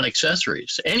bolt-on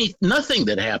accessories. Nothing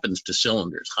that happens to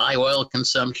cylinders, high oil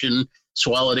consumption,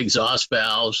 swallowed exhaust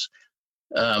valves,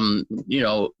 even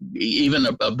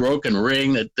a broken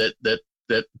ring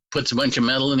that puts a bunch of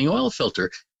metal in the oil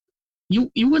filter, you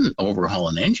wouldn't overhaul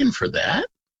an engine for that,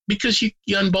 because you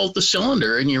unbolt the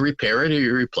cylinder and you repair it or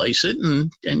you replace it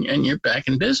and you're back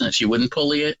in business. You wouldn't pull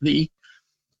the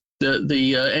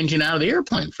engine out of the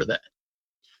airplane for that.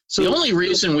 So the only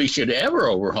reason we should ever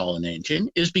overhaul an engine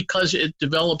is because it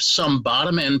develops some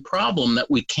bottom end problem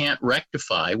that we can't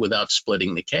rectify without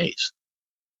splitting the case.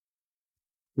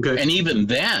 Okay. And even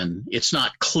then, it's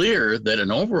not clear that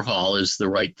an overhaul is the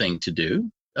right thing to do.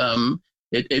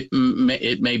 It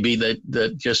may be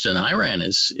that just an IRAN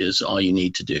is all you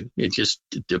need to do. It just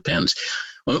depends.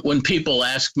 When people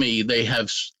ask me, they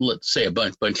have, let's say, a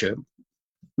bunch of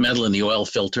metal in the oil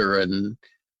filter and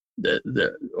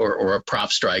or a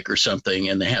prop strike or something,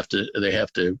 and they have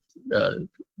to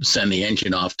send the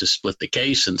engine off to split the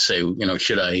case and say,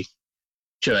 should I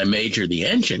major the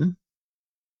engine?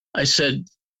 I said,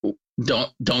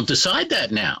 don't decide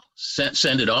that now.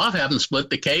 Send it off, have them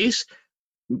split the case,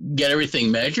 get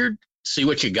everything measured, see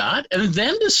what you got, and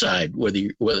then decide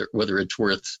whether it's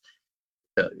worth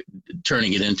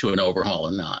turning it into an overhaul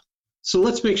or not. So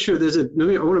let's make sure I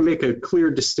want to make a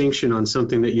clear distinction on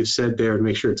something that you've said there and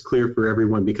make sure it's clear for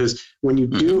everyone, because when you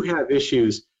do have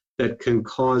issues that can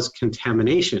cause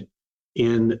contamination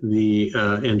in the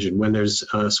engine, when there's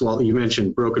you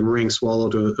mentioned broken ring,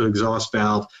 swallowed exhaust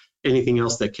valve, anything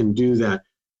else that can do that.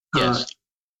 Yes.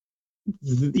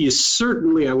 You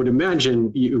certainly, I would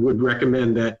imagine, you would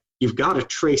recommend that you've got to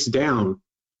trace down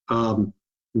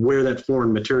where that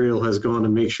foreign material has gone to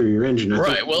make sure your engine.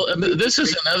 Right. Well, this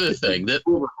is another thing that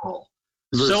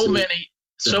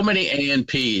so many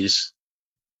A&Ps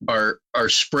are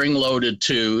spring loaded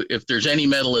to, if there's any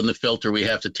metal in the filter, we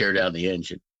have to tear down the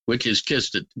engine, which is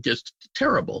just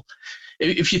terrible.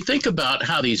 If you think about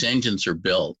how these engines are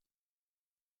built,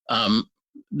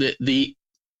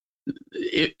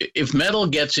 if metal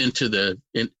gets into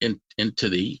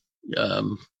the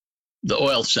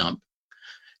oil sump,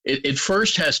 it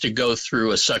first has to go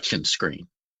through a suction screen.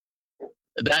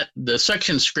 The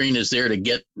suction screen is there to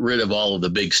get rid of all of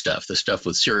the big stuff, the stuff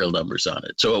with serial numbers on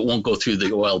it, so it won't go through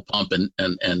the oil pump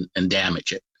and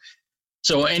damage it.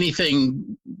 So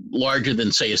anything larger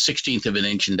than, say, a 1/16 of an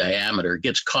inch in diameter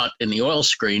gets caught in the oil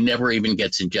screen, never even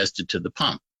gets ingested to the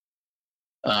pump.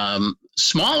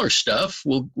 Smaller stuff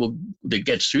that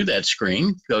gets through that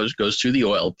screen goes through the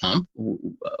oil pump,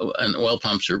 and oil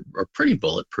pumps are pretty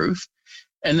bulletproof,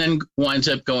 and then winds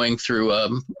up going through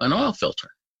an oil filter.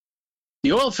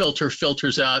 The oil filter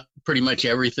filters out pretty much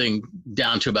everything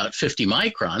down to about 50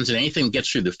 microns, and anything that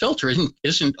gets through the filter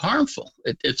isn't harmful.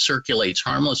 It circulates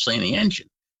harmlessly in the engine.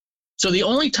 So the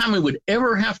only time we would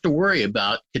ever have to worry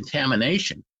about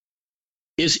contamination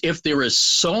is if there is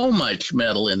so much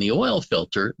metal in the oil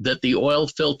filter that the oil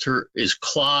filter is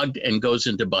clogged and goes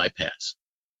into bypass.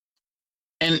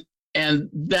 And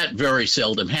that very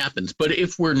seldom happens. But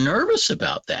if we're nervous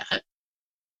about that,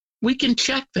 we can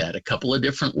check that a couple of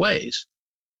different ways.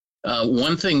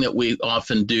 One thing that we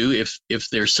often do, if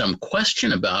there's some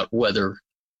question about whether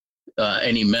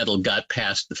any metal got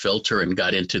past the filter and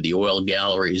got into the oil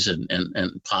galleries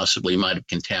and possibly might have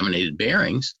contaminated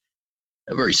bearings,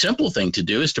 a very simple thing to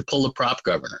do is to pull the prop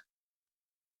governor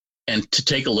and to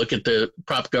take a look at the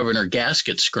prop governor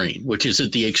gasket screen, which is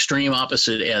at the extreme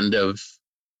opposite end of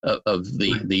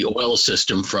the oil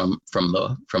system from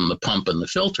the pump and the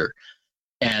filter.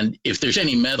 And if there's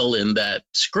any metal in that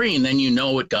screen, then you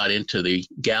know it got into the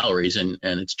galleries and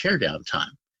it's teardown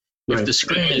time. Right. If the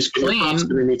screen is clean,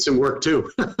 we need some work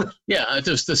too. Yeah,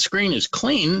 if the screen is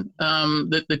clean,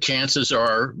 the chances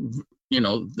are,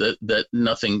 that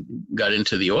nothing got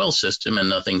into the oil system and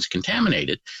nothing's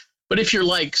contaminated. But if you're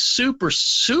like super,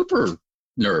 super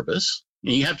nervous,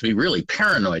 and you have to be really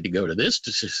paranoid to go to this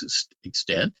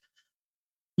extent,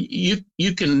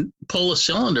 you can pull a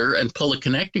cylinder and pull a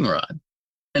connecting rod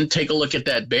and take a look at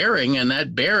that bearing, and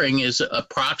that bearing is a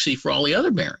proxy for all the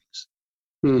other bearings.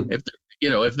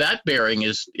 If that bearing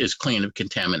is clean of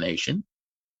contamination,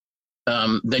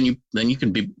 then you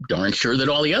can be darn sure that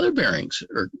all the other bearings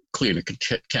are clean of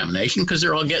contamination because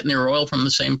they're all getting their oil from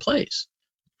the same place.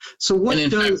 So what?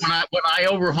 And in fact, when I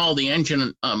overhauled the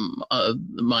engine,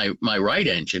 my right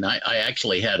engine, I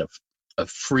actually had a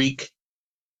freak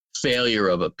failure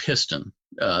of a piston.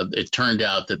 It turned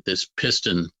out that this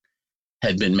piston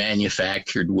had been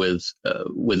manufactured with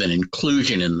an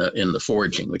inclusion in the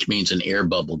forging, which means an air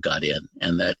bubble got in,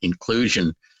 and that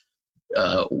inclusion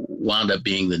wound up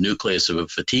being the nucleus of a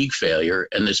fatigue failure.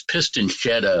 And this piston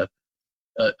shed a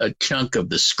chunk of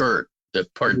the skirt, the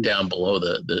part down below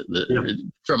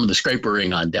from the scraper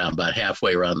ring on down, about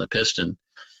halfway around the piston.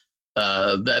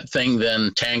 That thing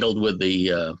then tangled with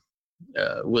the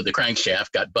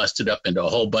crankshaft, got busted up into a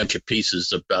whole bunch of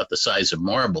pieces about the size of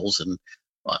marbles,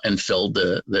 and filled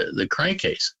the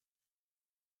crankcase.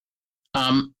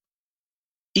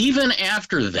 Even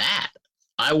after that,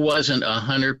 I wasn't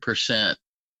 100%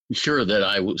 sure that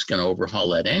I was going to overhaul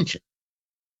that engine.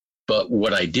 But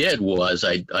what I did was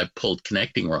I pulled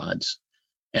connecting rods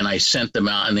and I sent them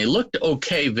out, and they looked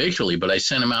okay visually, but I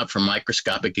sent them out for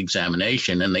microscopic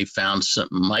examination, and they found some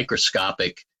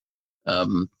microscopic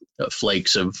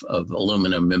flakes of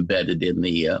aluminum embedded in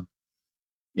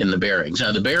the bearings.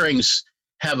 Now the bearings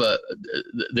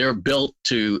they're built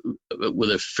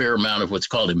with a fair amount of what's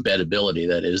called embeddability.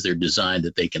 That is, they're designed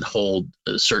that they can hold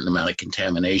a certain amount of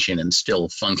contamination and still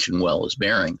function well as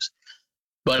bearings.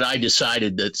 But I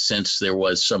decided that since there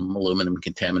was some aluminum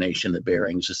contamination in the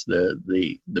bearings,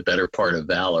 the better part of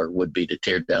valor would be to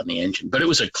tear down the engine. But it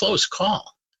was a close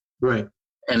call. Right.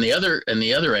 And the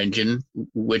other engine,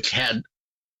 which had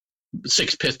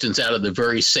 6 pistons out of the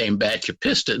very same batch of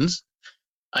pistons,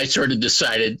 I sort of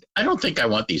decided, I don't think I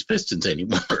want these pistons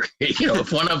anymore.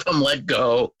 If one of them let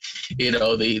go, the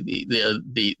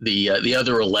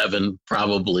other 11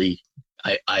 probably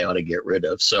I ought to get rid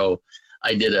of. So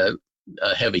I did a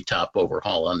heavy top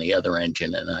overhaul on the other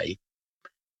engine, and I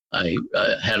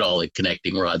had all the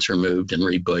connecting rods removed and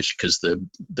rebushed because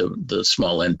the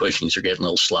small end bushings are getting a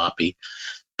little sloppy.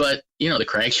 But the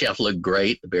crankshaft looked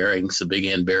great. The big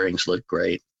end bearings looked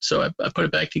great. So I put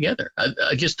it back together.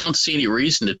 I just don't see any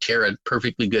reason to tear a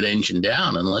perfectly good engine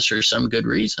down unless there's some good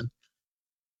reason.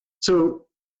 So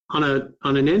on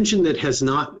an engine that has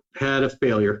not had a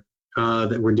failure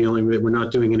that we're dealing with, we're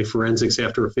not doing any forensics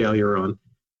after a failure on,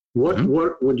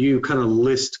 what would you kind of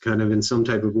list kind of in some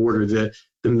type of order the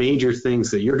major things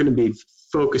that you're going to be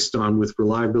focused on with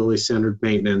reliability centered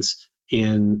maintenance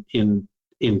in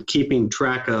keeping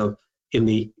track of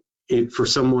for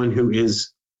someone who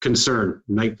is concerned,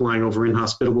 night flying over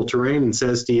inhospitable terrain, and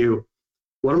says to you,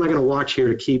 what am I going to watch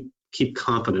here to keep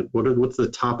confident? What's the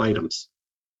top items?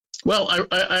 Well,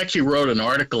 I actually wrote an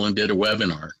article and did a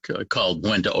webinar called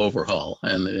When to Overhaul.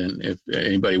 And if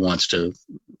anybody wants to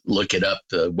look it up,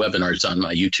 the webinar's on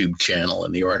my YouTube channel,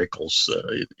 and the article's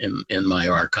in my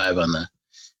archive on the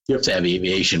Savvy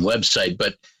Aviation website.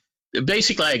 But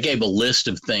basically, I gave a list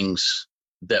of things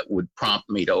that would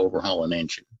prompt me to overhaul an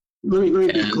engine. Let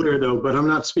me be clear, though, but I'm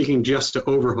not speaking just to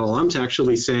overhaul. I'm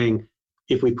actually saying,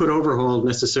 if we put overhaul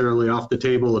necessarily off the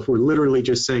table, if we're literally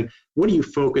just saying, what are you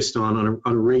focused on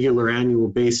a regular annual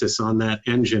basis on that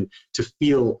engine to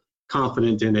feel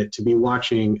confident in it, to be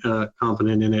watching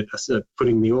confident in it,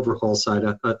 putting the overhaul side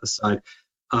aside,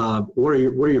 what are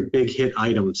your big hit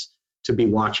items to be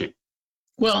watching?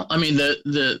 Well, I mean,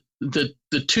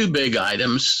 the two big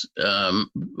items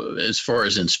as far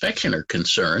as inspection are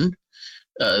concerned,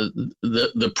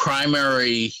 the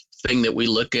primary thing that we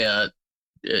look at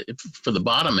for the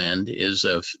bottom end is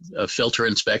a filter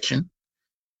inspection,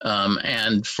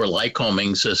 and for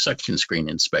Lycomings, a suction screen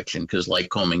inspection, because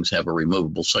Lycomings have a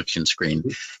removable suction screen.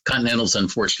 Continentals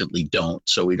unfortunately don't,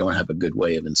 so we don't have a good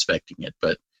way of inspecting it.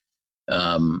 But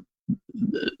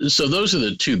so those are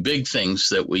the two big things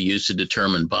that we use to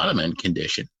determine bottom end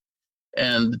condition.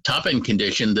 And the top end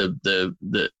condition,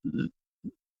 the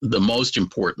most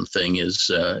important thing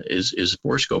is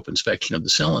bore scope inspection of the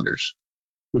cylinders.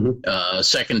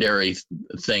 Secondary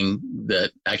thing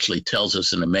that actually tells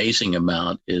us an amazing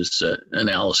amount is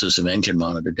analysis of engine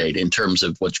monitor data in terms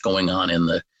of what's going on in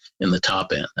the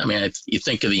top end. I mean, you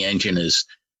think of the engine as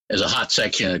a hot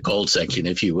section and a cold section,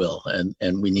 if you will,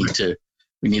 and we need to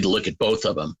look at both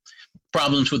of them.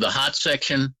 Problems with the hot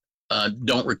section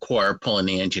don't require pulling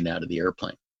the engine out of the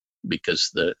airplane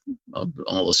because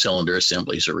all the cylinder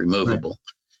assemblies are removable.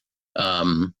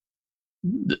 Right.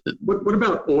 What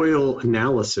about oil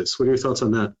analysis? What are your thoughts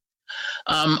on that?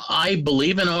 I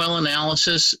believe in oil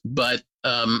analysis, but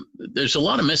there's a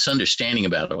lot of misunderstanding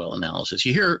about oil analysis.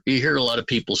 You hear a lot of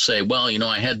people say, well,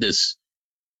 I had this,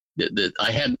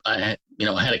 I had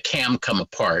a cam come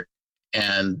apart,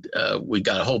 and we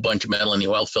got a whole bunch of metal in the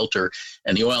oil filter,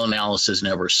 and the oil analysis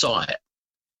never saw it.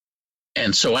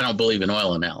 And so I don't believe in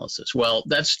oil analysis. Well,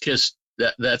 that's just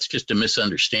a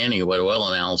misunderstanding of what oil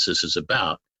analysis is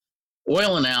about.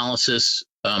 Oil analysis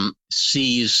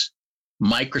sees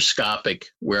microscopic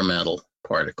wear metal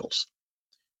particles.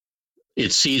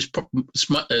 It sees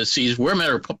wear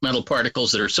metal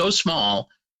particles that are so small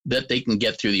that they can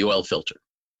get through the oil filter.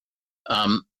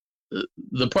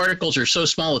 The particles are so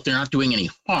small that they're not doing any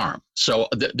harm. So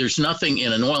there's nothing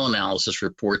in an oil analysis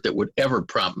report that would ever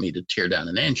prompt me to tear down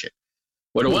an engine.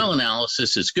 What oil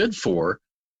analysis is good for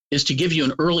is to give you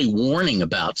an early warning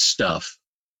about stuff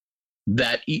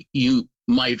that you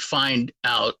might find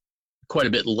out quite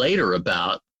a bit later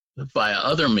about via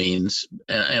other means,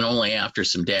 and only after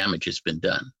some damage has been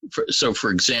done. So,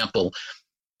 for example,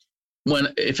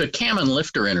 if a cam and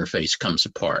lifter interface comes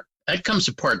apart, that comes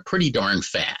apart pretty darn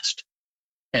fast,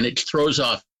 and it throws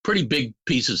off pretty big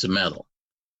pieces of metal.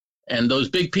 And those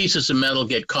big pieces of metal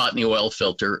get caught in the oil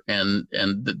filter, and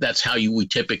that's how we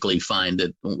typically find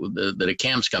that a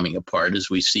cam's coming apart, is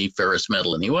we see ferrous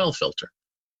metal in the oil filter.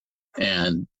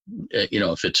 And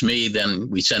if it's me, then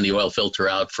we send the oil filter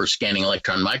out for scanning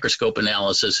electron microscope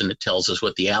analysis, and it tells us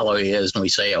what the alloy is, and we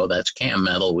say, oh, that's cam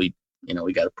metal. We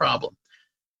got a problem.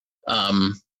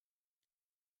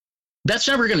 That's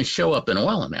never going to show up in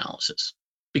oil analysis,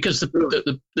 because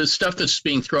the stuff that's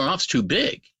being thrown off is too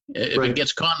big. If it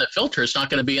gets caught in the filter, it's not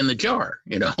going to be in the jar.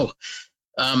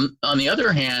 On the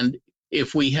other hand,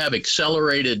 if we have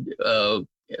accelerated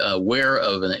wear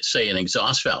of an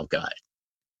exhaust valve guide,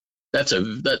 that's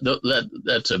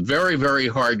a very, very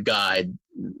hard guide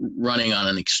running on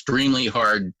an extremely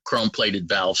hard chrome-plated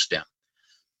valve stem.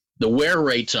 The wear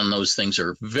rates on those things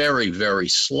are very, very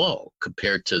slow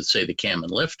compared to, say, the cam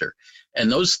and lifter, and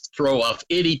those throw off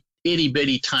itty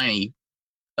bitty tiny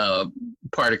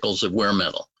particles of wear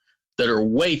metal that are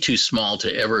way too small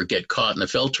to ever get caught in the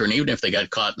filter. And even if they got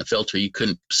caught in the filter, you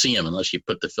couldn't see them unless you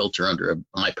put the filter under a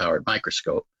high-powered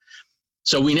microscope.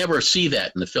 So we never see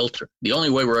that in the filter. The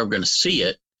only way we're ever going to see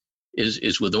it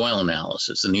is with oil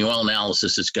analysis. And the oil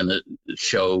analysis is going to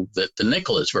show that the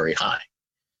nickel is very high.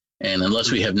 And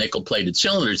unless we have nickel-plated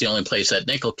cylinders, the only place that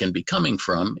nickel can be coming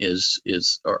from is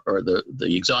the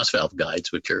exhaust valve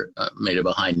guides, which are made of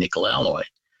a high nickel alloy.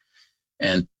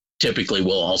 And typically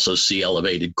we'll also see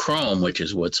elevated chrome, which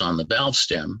is what's on the valve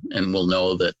stem, and we'll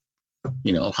know that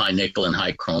high nickel and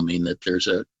high chrome mean that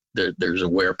there's a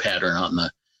wear pattern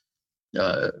on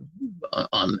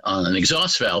an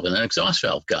exhaust valve and an exhaust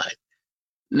valve guide.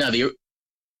 Now the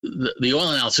oil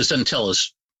analysis doesn't tell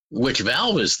us which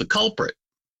valve is the culprit.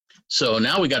 So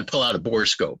now we got to pull out a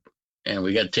borescope and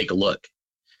we got to take a look.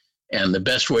 And the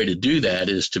best way to do that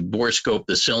is to borescope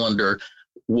the cylinder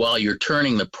while you're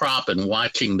turning the prop and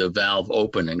watching the valve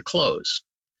open and close.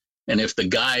 And if the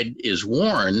guide is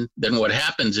worn, then what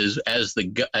happens is as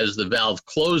the valve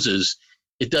closes,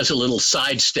 it does a little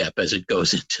sidestep as it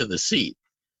goes into the seat.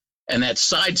 And that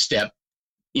sidestep,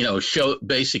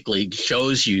 basically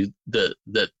shows you that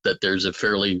there's a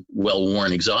fairly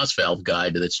well-worn exhaust valve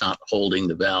guide that's not holding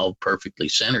the valve perfectly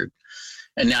centered.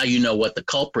 And now you know what the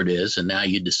culprit is, and now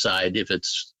you decide if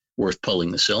it's worth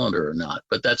pulling the cylinder or not.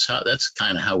 But that's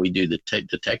kind of how we do the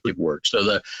detective work. So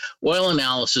the oil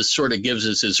analysis sort of gives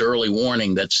us this early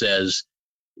warning that says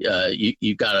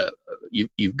you've got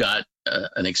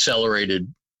an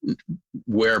accelerated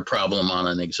wear problem on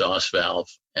an exhaust valve,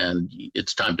 and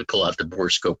it's time to pull out the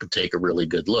borescope and take a really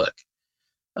good look.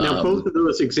 Now, both of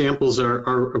those examples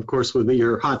are of course, with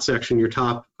your hot section, your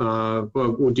top.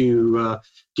 Do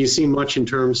you see much in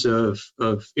terms of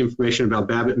information about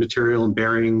Babbitt material and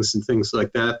bearings and things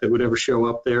like that would ever show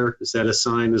up there? Is that a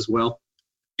sign as well?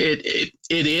 It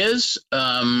is,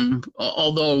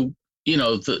 although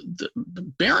the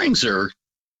bearings are.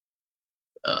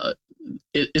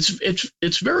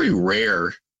 It's very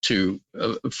rare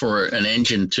for an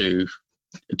engine to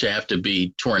have to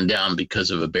be torn down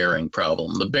because of a bearing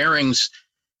problem. The bearings,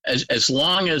 as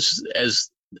long as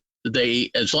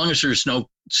there's no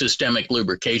systemic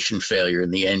lubrication failure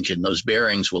in the engine, those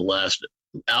bearings will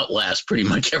outlast pretty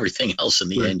much everything else in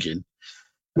the engine.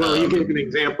 Well, you gave an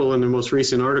example in the most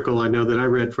recent article I know that I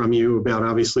read from you about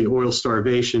obviously oil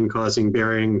starvation causing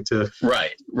bearing to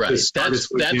right. Once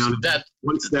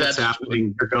that's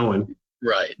happening, they're going.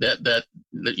 Right. That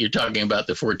you're talking about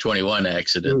the 421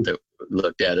 accident that we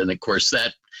looked at, and of course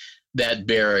that that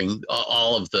bearing,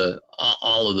 all of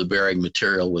the bearing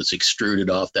material was extruded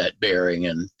off that bearing,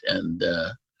 and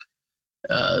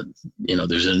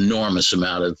there's an enormous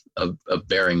amount of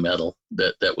bearing metal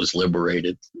that was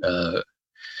liberated by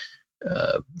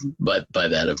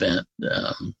that event.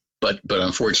 But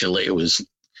unfortunately, it was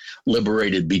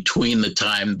liberated between the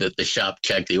time that the shop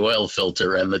checked the oil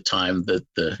filter and the time that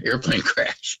the airplane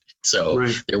crashed. So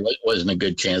there wasn't a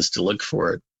good chance to look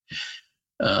for it.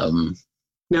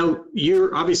 Now,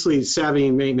 you're obviously Savvy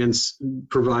Maintenance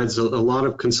provides a lot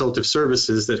of consultative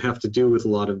services that have to do with a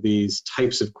lot of these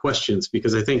types of questions,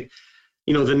 because I think,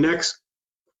 the next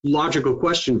logical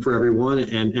question for everyone,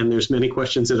 and there's many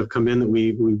questions that have come in that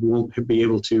we won't be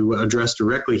able to address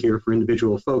directly here for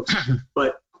individual folks,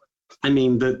 but I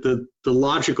mean, the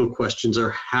logical questions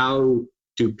are, how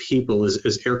do people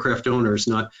as aircraft owners,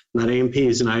 not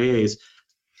AMPs and IAs,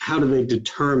 how do they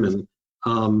determine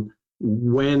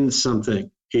when something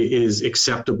is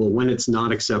acceptable, when it's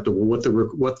not acceptable,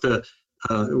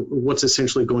 what's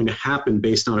essentially going to happen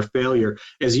based on a failure?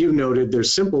 As you noted,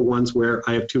 there's simple ones where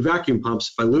I have 2 vacuum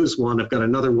pumps. If I lose one, I've got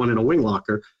another one in a wing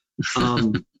locker.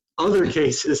 Other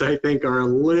cases, I think, are a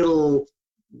little,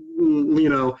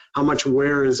 how much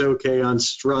wear is okay on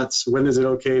struts? When is it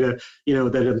okay to,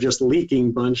 that are just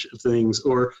leaking bunch of things,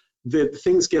 or that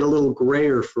things get a little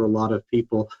grayer for a lot of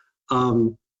people.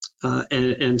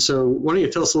 And so why don't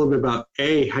you tell us a little bit about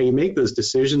A, how you make those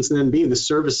decisions, and then B, the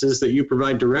services that you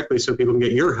provide directly so people can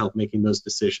get your help making those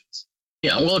decisions?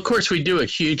 Yeah, well, of course, we do a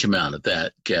huge amount of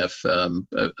that, Jeff.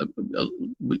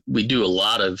 We do a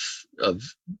lot of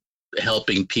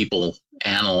helping people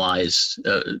analyze,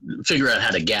 figure out how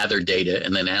to gather data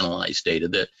and then analyze data.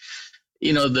 That,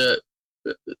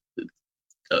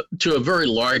 to a very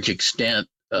large extent,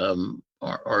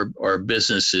 our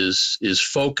business is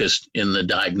focused in the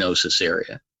diagnosis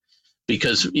area,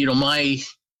 because my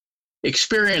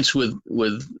experience with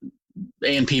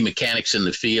A&P mechanics in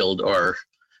the field are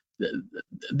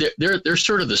they're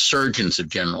sort of the surgeons of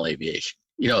general aviation.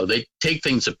 They take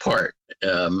things apart,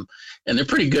 and they're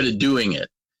pretty good at doing it.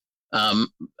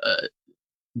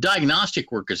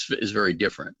 Diagnostic work is very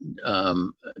different.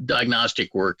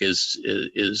 Diagnostic work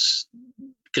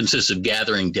consists of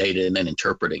gathering data and then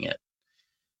interpreting it.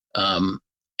 And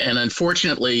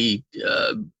unfortunately,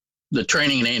 the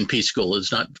training in A&P school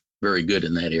is not very good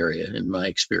in that area, in my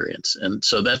experience. And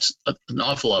so that's an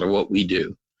awful lot of what we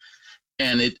do.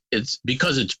 And it's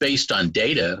because it's based on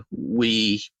data,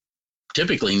 we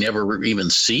typically never even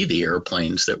see the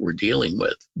airplanes that we're dealing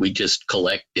with. We just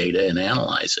collect data and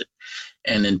analyze it.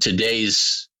 And in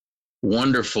today's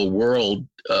wonderful world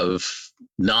of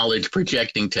knowledge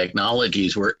projecting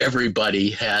technologies, where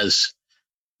everybody has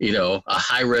a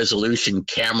high resolution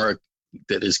camera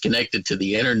that is connected to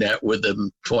the internet with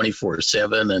them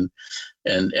 24/7,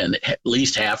 and at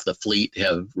least half the fleet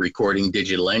have recording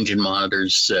digital engine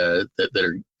monitors that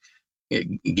are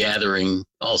gathering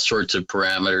all sorts of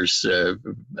parameters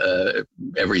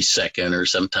every second, or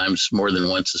sometimes more than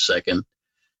once a second.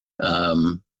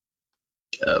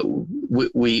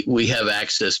 We have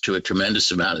access to a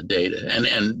tremendous amount of data,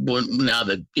 and now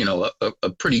that a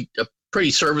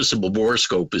pretty serviceable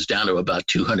borescope is down to about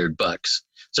 $200,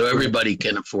 so everybody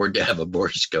can afford to have a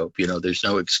borescope. There's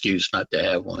no excuse not to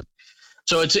have one.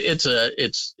 So it's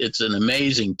an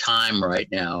amazing time right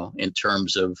now in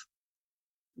terms of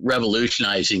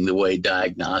revolutionizing the way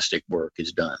diagnostic work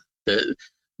is done.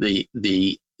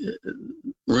 The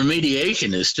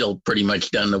remediation is still pretty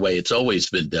much done the way it's always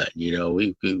been done.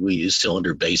 We use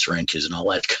cylinder base wrenches and all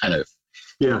that kind of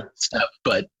stuff.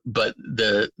 But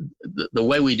the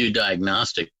way we do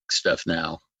diagnostic stuff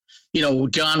now,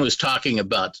 John was talking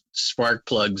about spark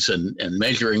plugs and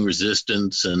measuring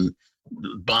resistance and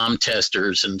bomb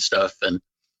testers and stuff. And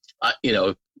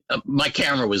my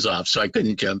camera was off, so I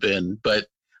couldn't jump in. But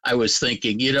I was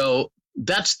thinking,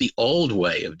 that's the old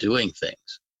way of doing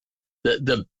things.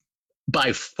 The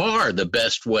by far the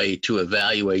best way to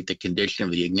evaluate the condition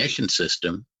of the ignition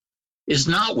system is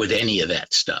not with any of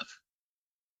that stuff.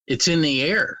 It's in the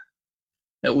air.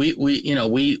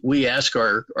 We ask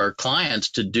our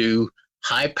clients to do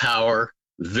high power,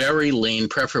 very lean,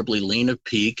 preferably lean of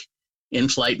peak,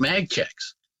 in-flight mag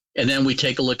checks. And then we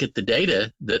take a look at the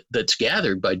data that's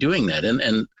gathered by doing that.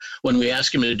 And when we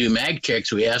ask them to do mag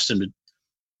checks, we ask them to,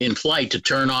 in flight, to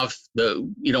turn off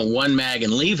the one mag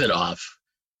and leave it off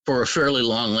for a fairly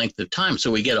long length of time, so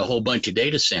we get a whole bunch of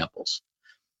data samples.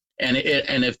 And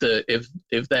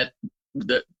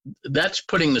that's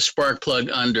putting the spark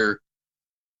plug under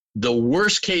the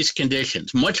worst case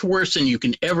conditions, much worse than you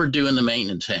can ever do in the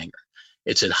maintenance hangar.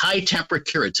 It's at high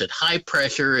temperature. It's at high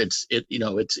pressure. It's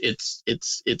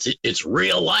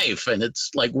real life, and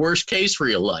it's like worst case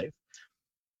real life.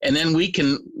 And then we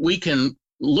can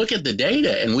look at the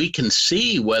data, and we can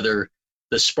see whether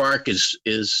the spark is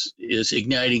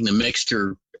igniting the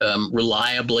mixture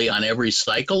reliably on every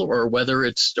cycle, or whether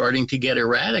it's starting to get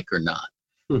erratic or not.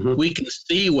 Mm-hmm. We can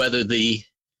see whether the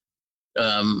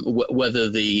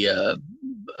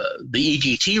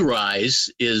EGT rise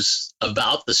is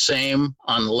about the same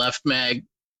on the left mag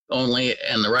only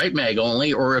and the right mag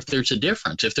only, or if there's a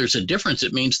difference. If there's a difference,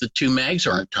 it means the two mags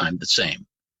aren't timed the same.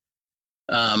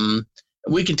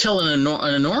 We can tell an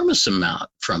enormous amount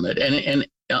from it, and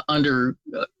under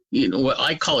what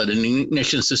I call it an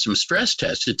ignition system stress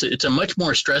test. It's a much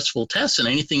more stressful test than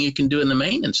anything you can do in the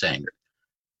maintenance hangar.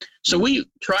 So we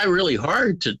try really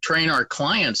hard to train our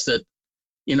clients that,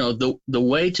 the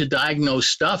way to diagnose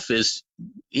stuff is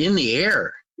in the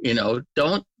air.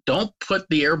 Don't put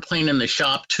the airplane in the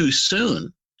shop too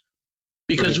soon,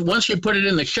 because once you put it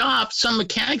in the shop, some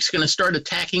mechanic's going to start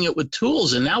attacking it with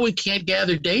tools, and now we can't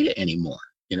gather data anymore.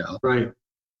 Right.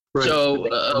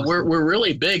 So we're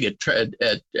really big at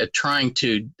trying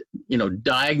to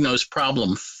diagnose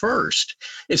problem first.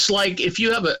 It's like if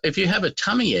you have a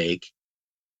tummy ache,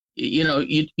 you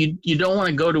don't want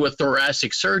to go to a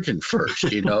thoracic surgeon first.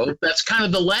 That's kind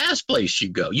of the last place you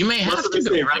go. You may have to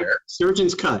go there.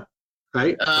 Surgeon's cut,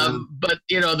 right? But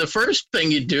the first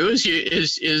thing you do is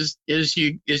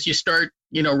you start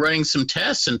running some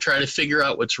tests and try to figure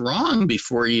out what's wrong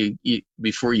before you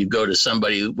go to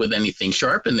somebody with anything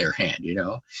sharp in their hand.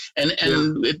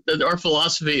 Our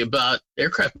philosophy about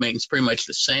aircraft maintenance is pretty much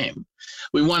the same.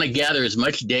 We want to gather as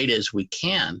much data as we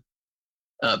can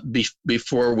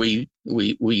before we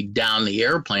down the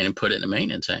airplane and put it in a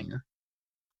maintenance hangar.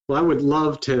 Well, I would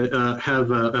love to have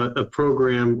a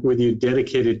program with you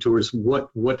dedicated towards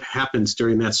what happens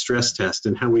during that stress test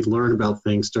and how we learn about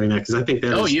things during that, because I think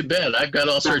that. Oh, you bet! I've got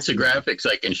all sorts of graphics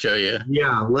I can show you.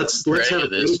 Yeah, let's have a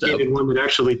dedicated one that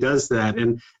actually does that.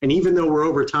 And even though we're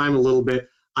over time a little bit,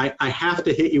 I have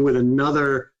to hit you with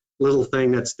another little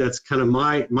thing that's kind of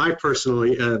my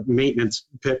personal maintenance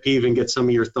pet peeve, and get some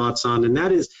of your thoughts on. And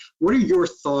that is, what are your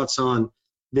thoughts on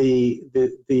the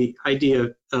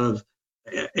idea of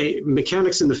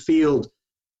mechanics in the field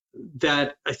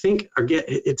that I think are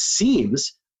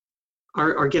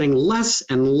getting less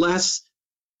and less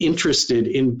interested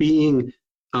in being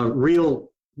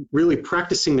really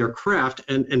practicing their craft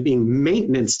and being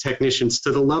maintenance technicians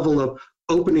to the level of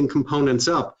opening components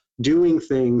up, doing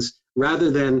things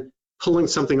rather than pulling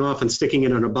something off and sticking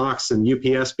it in a box, and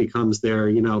UPS becomes their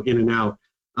in and out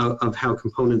of how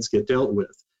components get dealt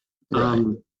with. Right.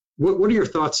 What are your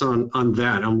thoughts on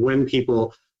that, on when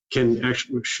people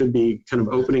should be kind of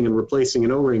opening and replacing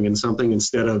an O-ring in something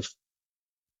instead of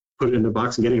put it in a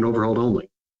box and getting it overhauled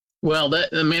only? Well,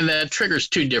 that triggers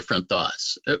two different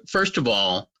thoughts. First of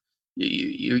all,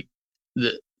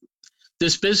 this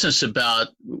business about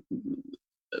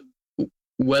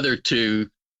whether to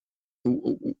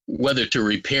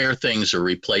repair things or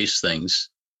replace things,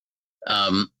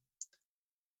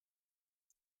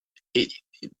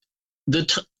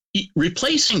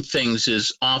 replacing things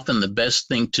is often the best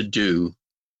thing to do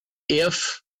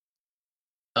if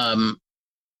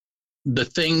the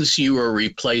things you are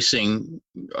replacing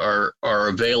are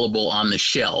available on the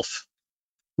shelf,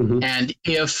 mm-hmm. and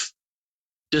if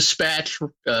dispatch,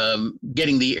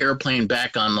 getting the airplane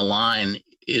back on the line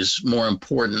is more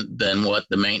important than what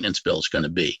the maintenance bill is going to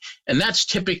be. And that's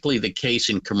typically the case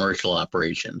in commercial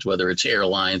operations, whether it's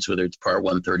airlines, whether it's Part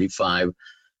 135.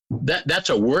 That's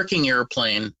a working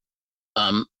airplane,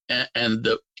 and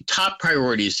the top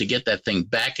priority is to get that thing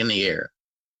back in the air.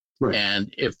 Right.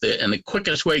 And the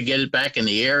quickest way to get it back in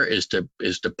the air is to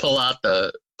pull out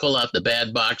the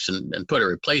bad box and put a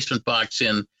replacement box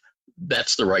in.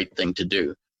 That's the right thing to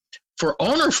do. For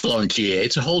owner flown GA,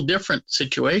 it's a whole different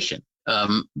situation,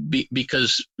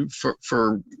 because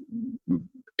for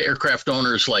aircraft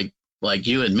owners like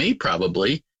you and me,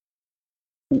 probably,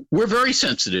 we're very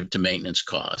sensitive to maintenance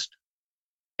cost.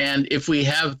 And if we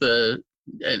have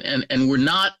and we're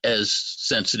not as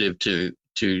sensitive to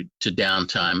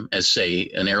downtime as, say,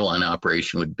 an airline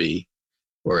operation would be,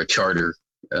 or a charter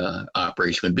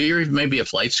operation would be, or maybe a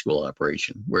flight school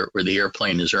operation where the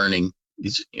airplane is earning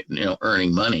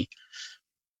money.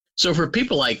 So for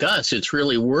people like us, it's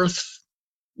really worth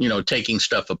taking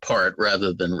stuff apart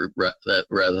rather than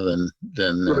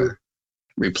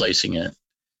replacing it.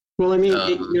 Well, I mean,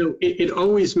 it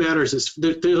always matters.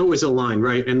 There's always a line,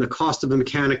 right? And the cost of the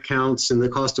mechanic counts, and the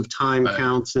cost of time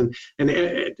counts, and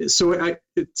so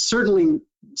it's certainly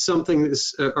something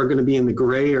that's are going to be in the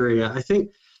gray area. I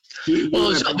think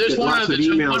Well, there's one other.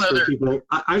 People.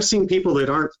 I've seen people that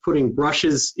aren't putting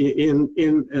brushes in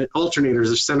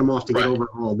alternators or send them off to get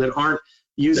overhauled, that aren't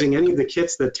using any of the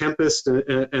kits that Tempest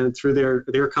and through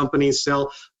their companies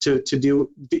sell to do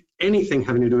anything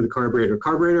having to do with the carburetor.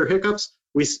 Carburetor hiccups,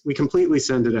 we completely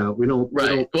send it out. We don't.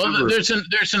 Right. Well,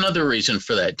 there's another reason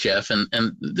for that, Jeff,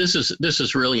 and this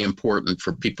is really important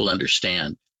for people to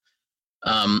understand.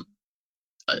 And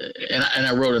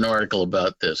I wrote an article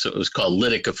about this. It was called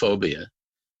Liticophobia.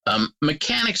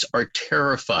 Mechanics are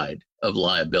terrified of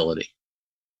liability,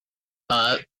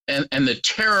 and the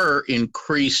terror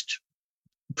increased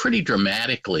pretty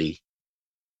dramatically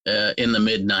in the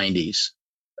mid 90s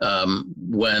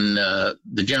when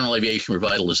the General Aviation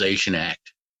Revitalization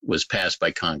Act was passed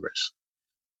by Congress,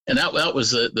 and that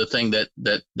was the thing that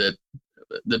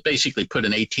basically put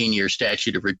an 18-year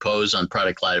statute of repose on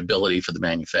product liability for the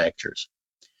manufacturers,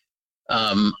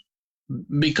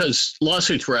 because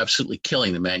lawsuits were absolutely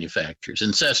killing the manufacturers.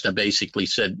 And Cessna basically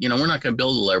said, we're not going to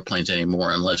build little airplanes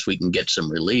anymore unless we can get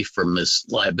some relief from this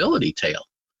liability tail.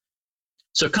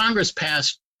 So Congress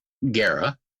passed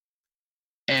GARA,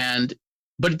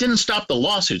 but it didn't stop the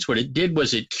lawsuits. What it did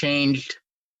was it changed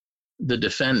the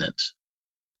defendants.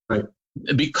 Right.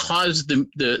 Because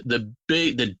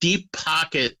the deep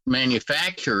pocket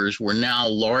manufacturers were now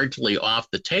largely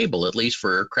off the table, at least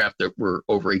for aircraft that were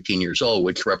over 18 years old,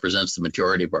 which represents the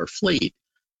majority of our fleet.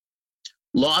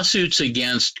 Lawsuits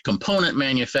against component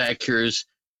manufacturers,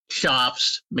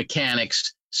 shops,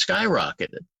 mechanics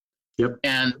skyrocketed. Yep.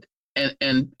 And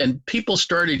people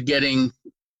started getting,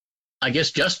 I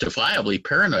guess, justifiably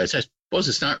paranoid. I suppose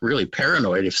it's not really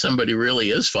paranoid if somebody really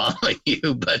is following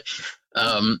you, but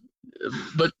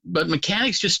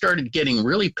mechanics just started getting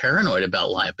really paranoid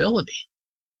about liability.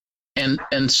 And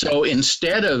so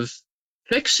instead of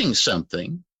fixing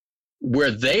something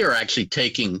where they are actually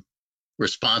taking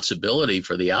responsibility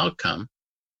for the outcome,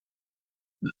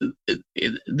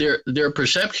 their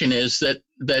perception is that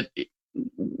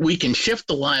we can shift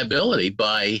the liability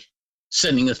by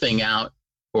sending the thing out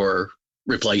or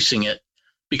replacing it,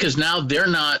 because now they're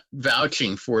not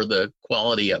vouching for the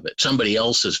quality of it. Somebody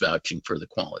else is vouching for the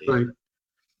quality of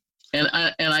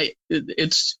it.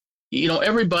 It's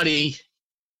everybody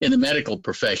in the medical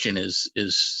profession is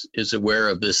aware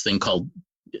of this thing called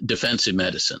defensive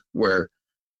medicine, where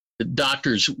the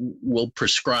doctors will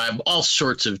prescribe all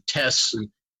sorts of tests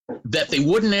that they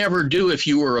wouldn't ever do if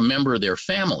you were a member of their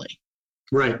family.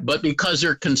 Right. But because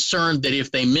they're concerned that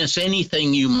if they miss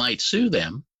anything, you might sue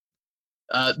them,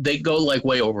 they go like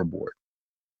way overboard.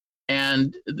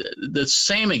 And the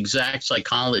same exact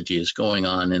psychology is going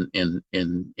on in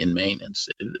maintenance,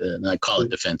 and I call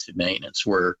it defensive maintenance,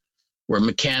 where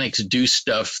mechanics do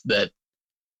stuff that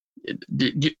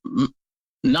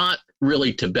not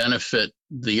really to benefit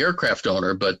the aircraft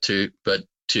owner, but to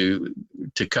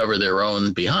cover their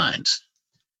own behinds.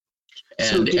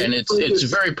 And it's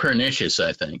very pernicious,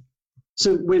 I think.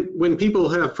 So when people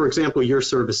have, for example, your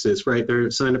services, right, they're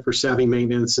signed up for Savvy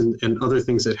Maintenance and other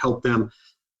things that help them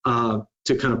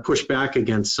to kind of push back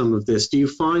against some of this, do you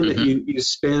find that you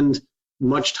spend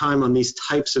much time on these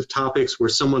types of topics where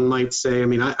someone might say,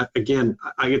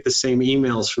 I get the same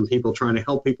emails from people trying to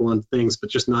help people on things,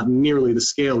 but just not nearly the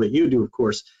scale that you do, of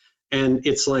course. And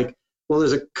it's like, well,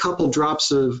 there's a couple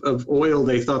drops of oil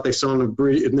they thought they saw in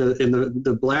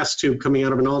the blast tube coming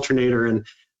out of an alternator, and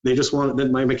they just want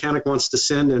that my mechanic wants to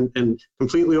send and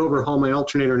completely overhaul my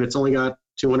alternator, and it's only got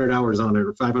 200 hours on it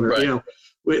or 500.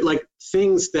 Right. Like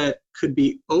things that could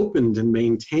be opened and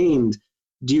maintained.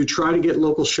 Do you try to get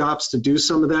local shops to do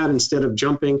some of that instead of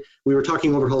jumping? We were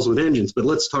talking overhauls with engines, but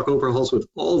let's talk overhauls with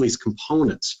all these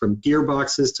components, from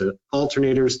gearboxes to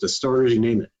alternators to starters, you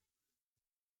name it.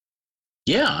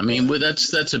 Yeah,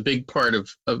 that's a big part of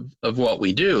what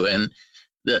we do, and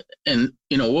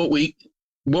what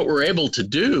we're able to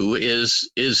do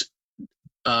is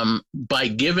by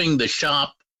giving the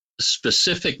shop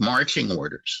specific marching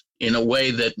orders in a way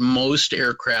that most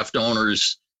aircraft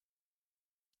owners,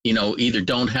 either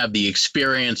don't have the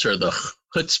experience or the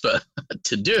chutzpah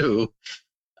to do.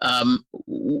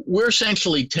 We're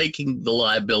essentially taking the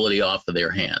liability off of their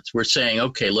hands. We're saying,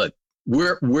 okay, look,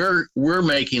 we're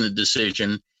making the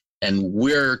decision, and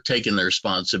we're taking the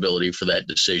responsibility for that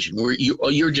decision.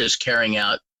 You're just carrying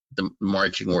out the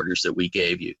marching orders that we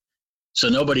gave you, so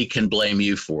nobody can blame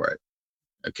you for it.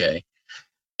 Okay.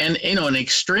 And in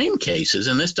extreme cases,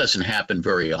 and this doesn't happen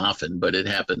very often, but it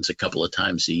happens a couple of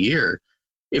times a year,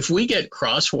 if we get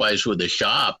crosswise with the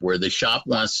shop, where the shop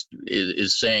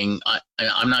is saying,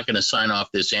 I'm not going to sign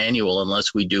off this annual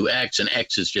unless we do X, and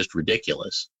X is just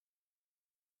ridiculous.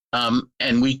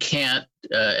 And we can't,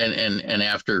 and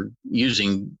after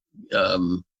using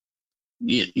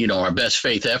our best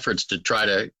faith efforts to try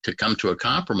to come to a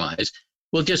compromise,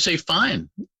 we'll just say, fine,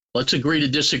 let's agree to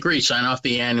disagree. Sign off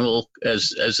the annual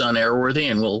as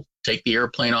unairworthy, and we'll take the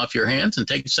airplane off your hands and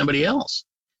take it to somebody else.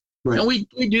 Right. And we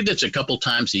do this a couple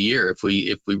times a year if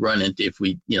we run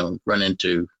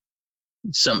into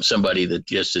somebody that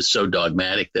just is so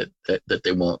dogmatic that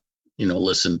they won't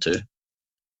listen to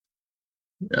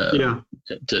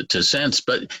sense.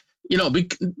 But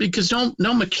because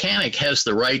no mechanic has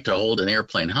the right to hold an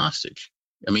airplane hostage.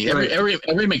 I mean,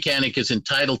 every mechanic is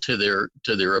entitled to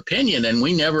their opinion, and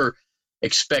we never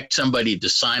expect somebody to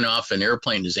sign off an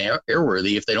airplane as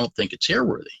airworthy if they don't think it's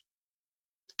airworthy.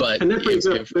 And that brings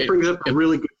up a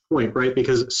really good point, right?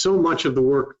 Because so much of the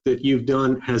work that you've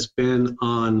done has been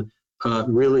on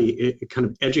really kind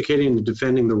of educating and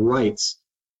defending the rights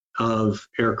of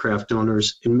aircraft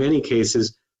owners, in many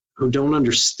cases, who don't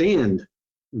understand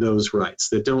those rights,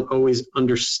 that don't always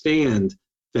understand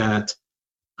that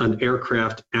an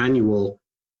aircraft annual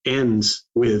ends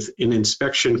with an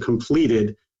inspection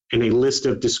completed and a list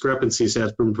of discrepancies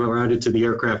has been provided to the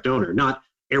aircraft owner. Not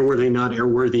airworthy, not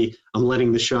airworthy, I'm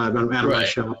letting the shop, I'm out of my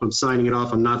shop, I'm signing it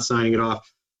off, I'm not signing it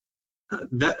off.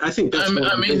 I think that's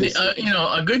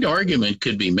a good argument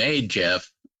could be made, Jeff,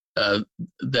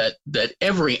 that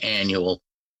every annual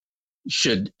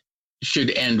should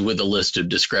end with a list of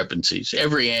discrepancies.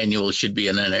 Every annual should be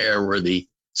an airworthy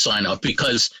sign off,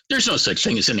 because there's no such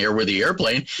thing as an airworthy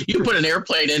airplane. You put an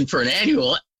airplane in for an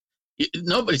annual,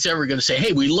 nobody's ever going to say,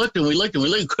 hey, we looked and we looked and we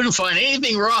looked, couldn't find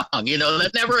anything wrong.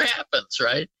 That never happens,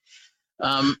 right?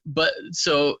 But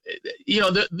so,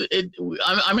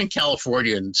 I'm in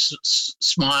California, and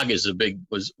smog used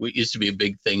to be a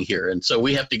big thing here. And so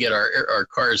we have to get our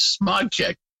cars smog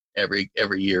checked every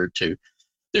year or two.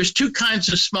 There's two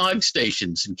kinds of smog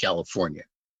stations in California.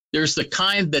 There's the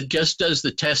kind that just does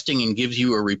the testing and gives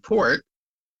you a report,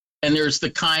 and there's the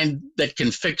kind that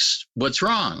can fix what's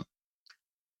wrong.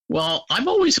 Well, I'm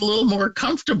always a little more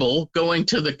comfortable going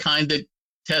to the kind that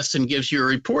tests and gives you a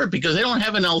report, because they don't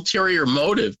have an ulterior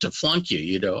motive to flunk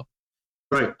you,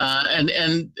 Right.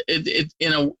 And it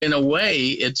in a way,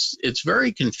 it's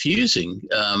very confusing.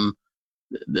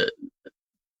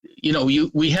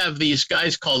 We have these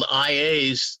guys called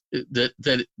IAs that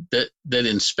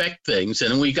inspect things,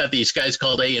 and we got these guys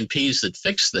called A&Ps that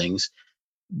fix things.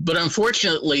 But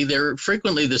unfortunately, they're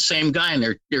frequently the same guy,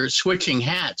 and they're switching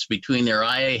hats between their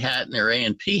IA hat and their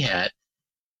A&P hat.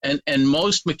 And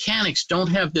most mechanics don't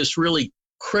have this really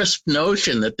crisp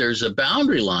notion that there's a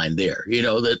boundary line there,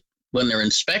 that when they're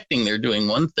inspecting, they're doing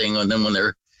one thing, and then when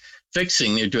they're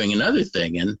fixing, they're doing another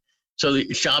thing. And so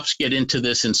the shops get into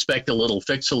this inspect a little,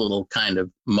 fix a little kind of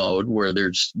mode, where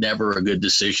there's never a good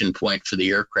decision point for the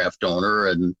aircraft owner.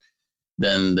 And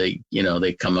then they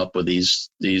come up with these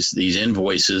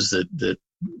invoices that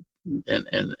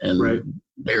right.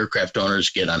 Aircraft owners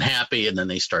get unhappy, and then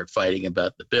they start fighting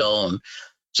about the bill. And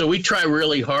so we try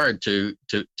really hard to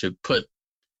put,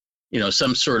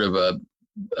 some sort of a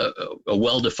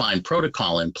well-defined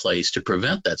protocol in place to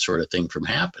prevent that sort of thing from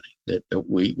happening. That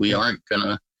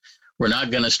we're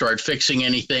not gonna start fixing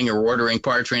anything or ordering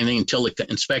parts or anything until the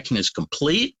inspection is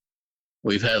complete.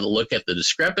 We've had a look at the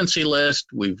discrepancy list.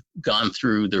 We've gone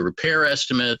through the repair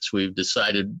estimates. We've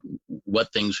decided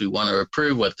what things we want to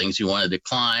approve, what things we want to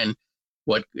decline,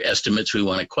 what estimates we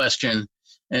want to question.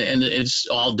 And it's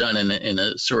all done in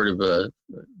a sort of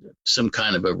some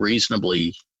kind of a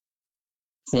reasonably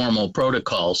formal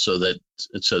protocol, so that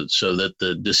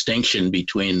the distinction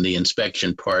between the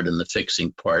inspection part and the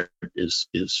fixing part is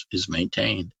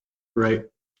maintained. Right.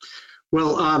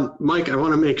 Well, Mike, I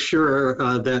want to make sure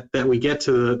that we get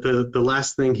to the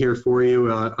last thing here for you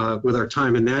with our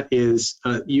time, and that is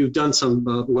you've done some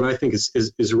what I think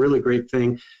is a really great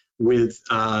thing with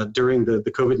during the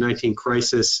COVID-19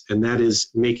 crisis, and that is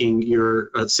making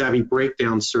your Savvy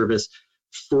Breakdown service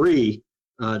free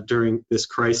during this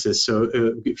crisis. So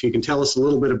if you can tell us a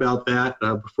little bit about that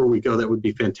before we go, that would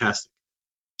be fantastic.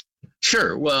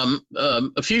 Sure. Well,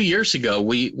 a few years ago,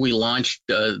 we launched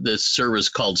this service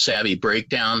called Savvy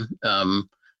Breakdown.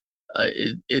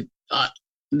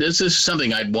 This is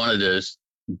something I'd wanted to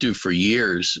do for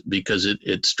years, because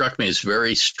it struck me as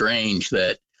very strange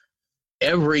that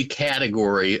every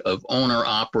category of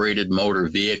owner-operated motor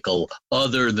vehicle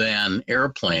other than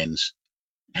airplanes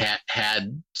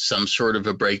had some sort of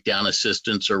a breakdown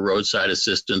assistance or roadside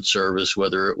assistance service,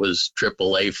 whether it was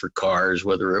AAA for cars,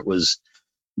 whether it was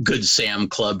Good Sam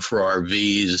Club for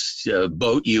RVs,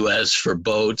 Boat US for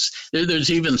boats.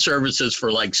 There's even services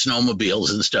for like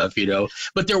snowmobiles and stuff,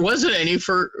 but there wasn't any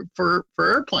for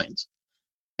airplanes.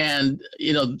 And,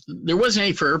 there wasn't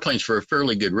any for airplanes for a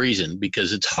fairly good reason,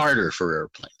 because it's harder for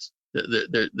airplanes.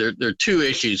 There are two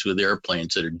issues with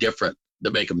airplanes that are different,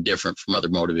 that make them different from other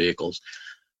motor vehicles.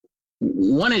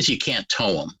 One is you can't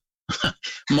tow them.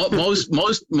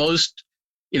 most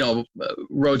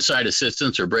roadside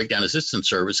assistance or breakdown assistance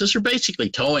services are basically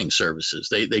towing services.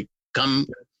 They come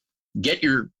get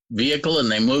your vehicle and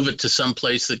they move it to some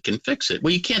place that can fix it.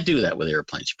 Well, you can't do that with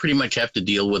airplanes. You pretty much have to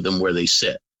deal with them where they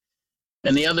sit.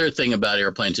 And the other thing about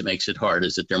airplanes that makes it hard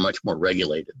is that they're much more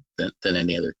regulated than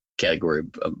any other category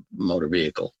of motor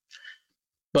vehicle.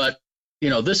 But,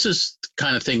 this is the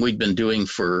kind of thing we've been doing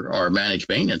for our managed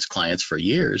maintenance clients for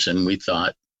years. And we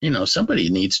thought, somebody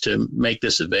needs to make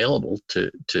this available to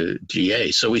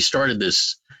GA. So we started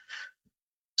this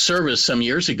service some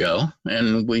years ago,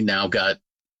 and we now got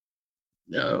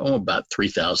about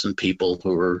 3,000 people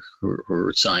who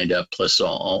are signed up, plus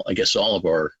all of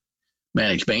our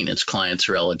managed maintenance clients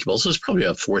are eligible. So it's probably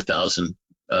about 4,000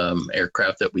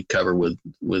 aircraft that we cover with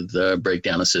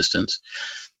breakdown assistance.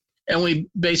 And we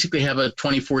basically have a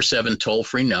 24/7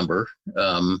 toll-free number.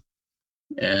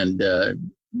 And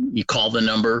you call the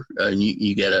number and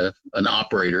you get an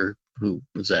operator who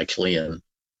was actually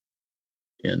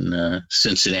in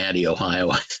Cincinnati,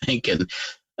 Ohio, I think.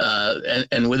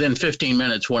 And within 15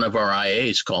 minutes, one of our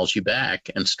IAs calls you back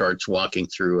and starts walking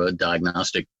through a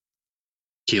diagnostic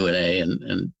Q&A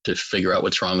and to figure out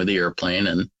what's wrong with the airplane.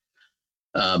 And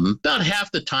about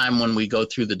half the time when we go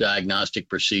through the diagnostic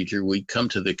procedure, we come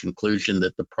to the conclusion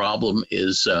that the problem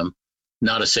is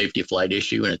not a safety flight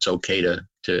issue, and it's okay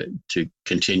to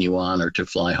continue on or to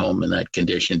fly home in that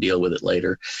condition, deal with it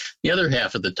later. The other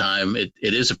half of the time, it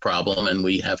is a problem, and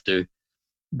we have to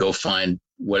go find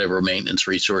whatever maintenance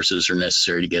resources are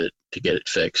necessary to get it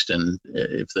fixed. And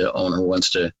if the owner wants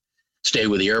to stay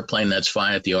with the airplane, that's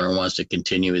fine. If the owner wants to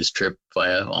continue his trip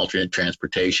via alternate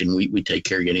transportation, we take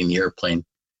care of getting the airplane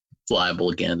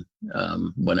flyable again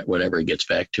whenever it gets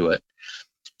back to it.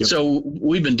 Yep. So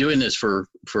we've been doing this for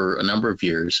a number of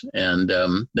years. And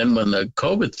then when the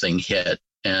COVID thing hit,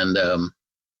 and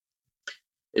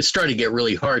it started to get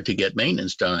really hard to get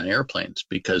maintenance done on airplanes,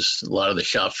 because a lot of the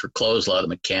shops were closed, a lot of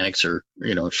the mechanics are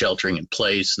sheltering in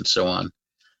place and so on.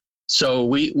 So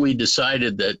we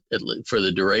decided that for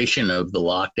the duration of the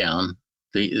lockdown,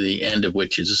 the end of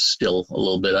which is still a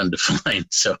little bit undefined,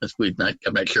 so I'm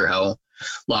not sure how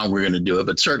long we're going to do it,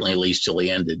 but certainly at least till the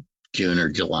end of June or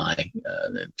July.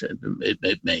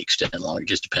 It may extend longer. It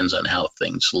just depends on how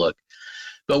things look.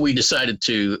 But we decided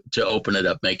to open it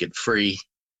up, make it free,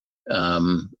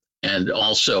 and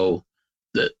also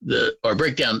our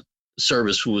breakdown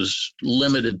service was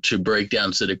limited to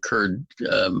breakdowns that occurred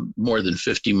more than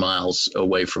 50 miles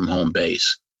away from home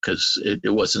base, because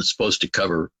it wasn't supposed to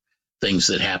cover things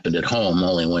that happened at home,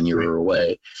 only when you were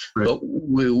away. Right. But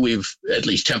we've at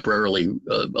least temporarily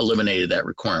eliminated that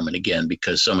requirement again,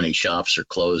 because so many shops are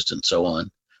closed and so on.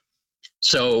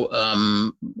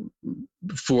 So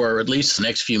for at least the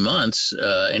next few months,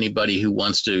 anybody who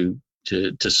wants to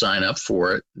sign up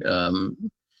for it,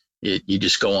 you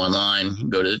just go online,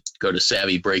 go to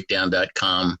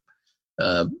savvybreakdown.com,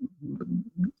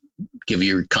 give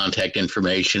your contact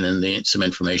information and some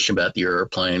information about your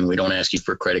airplane. We don't ask you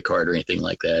for a credit card or anything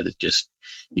like that. It's just,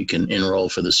 you can enroll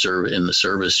for the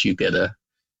service. You get a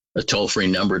toll-free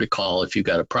number to call if you've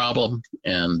got a problem,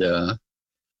 and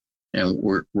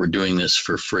we're doing this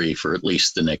for free for at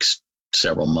least the next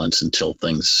several months until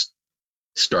things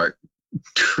start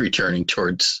returning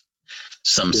towards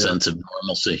some sense of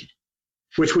normalcy,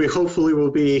 which we hopefully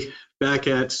will be back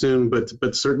at soon.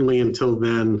 But certainly until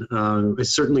then, I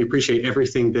certainly appreciate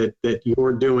everything that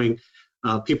you're doing.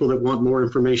 People that want more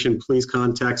information, please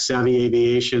contact Savvy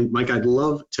Aviation. Mike, I'd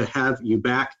love to have you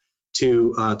back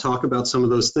to talk about some of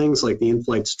those things, like the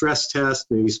in-flight stress test,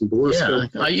 maybe some bore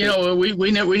scope. We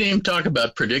didn't even talk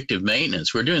about predictive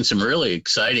maintenance. We're doing some really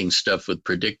exciting stuff with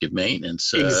predictive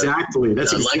maintenance. Exactly.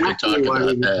 That's I'd exactly like to talk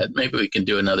about that. Maybe we can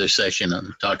do another session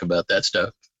and talk about that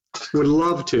stuff. Would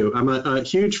love to. I'm a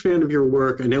huge fan of your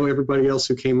work. I know everybody else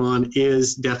who came on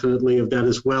is definitely of that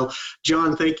as well.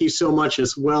 John, thank you so much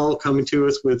as well, coming to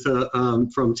us with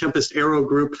from Tempest Aero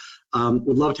Group.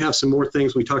 Would love to have some more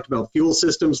things. We talked about fuel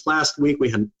systems last week. We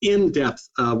had an in-depth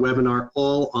webinar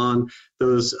all on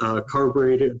those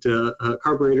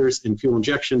carburetors and fuel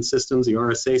injection systems, the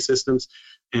RSA systems,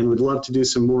 and would love to do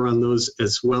some more on those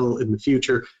as well in the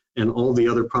future, and all the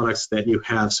other products that you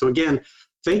have. So again,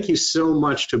 thank you so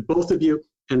much to both of you,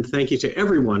 and thank you to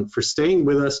everyone for staying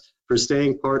with us, for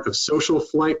staying part of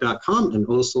SocialFlight.com, and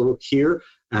also here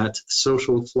at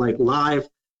SocialFlight Live.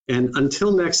 And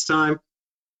until next time,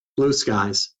 blue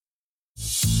skies.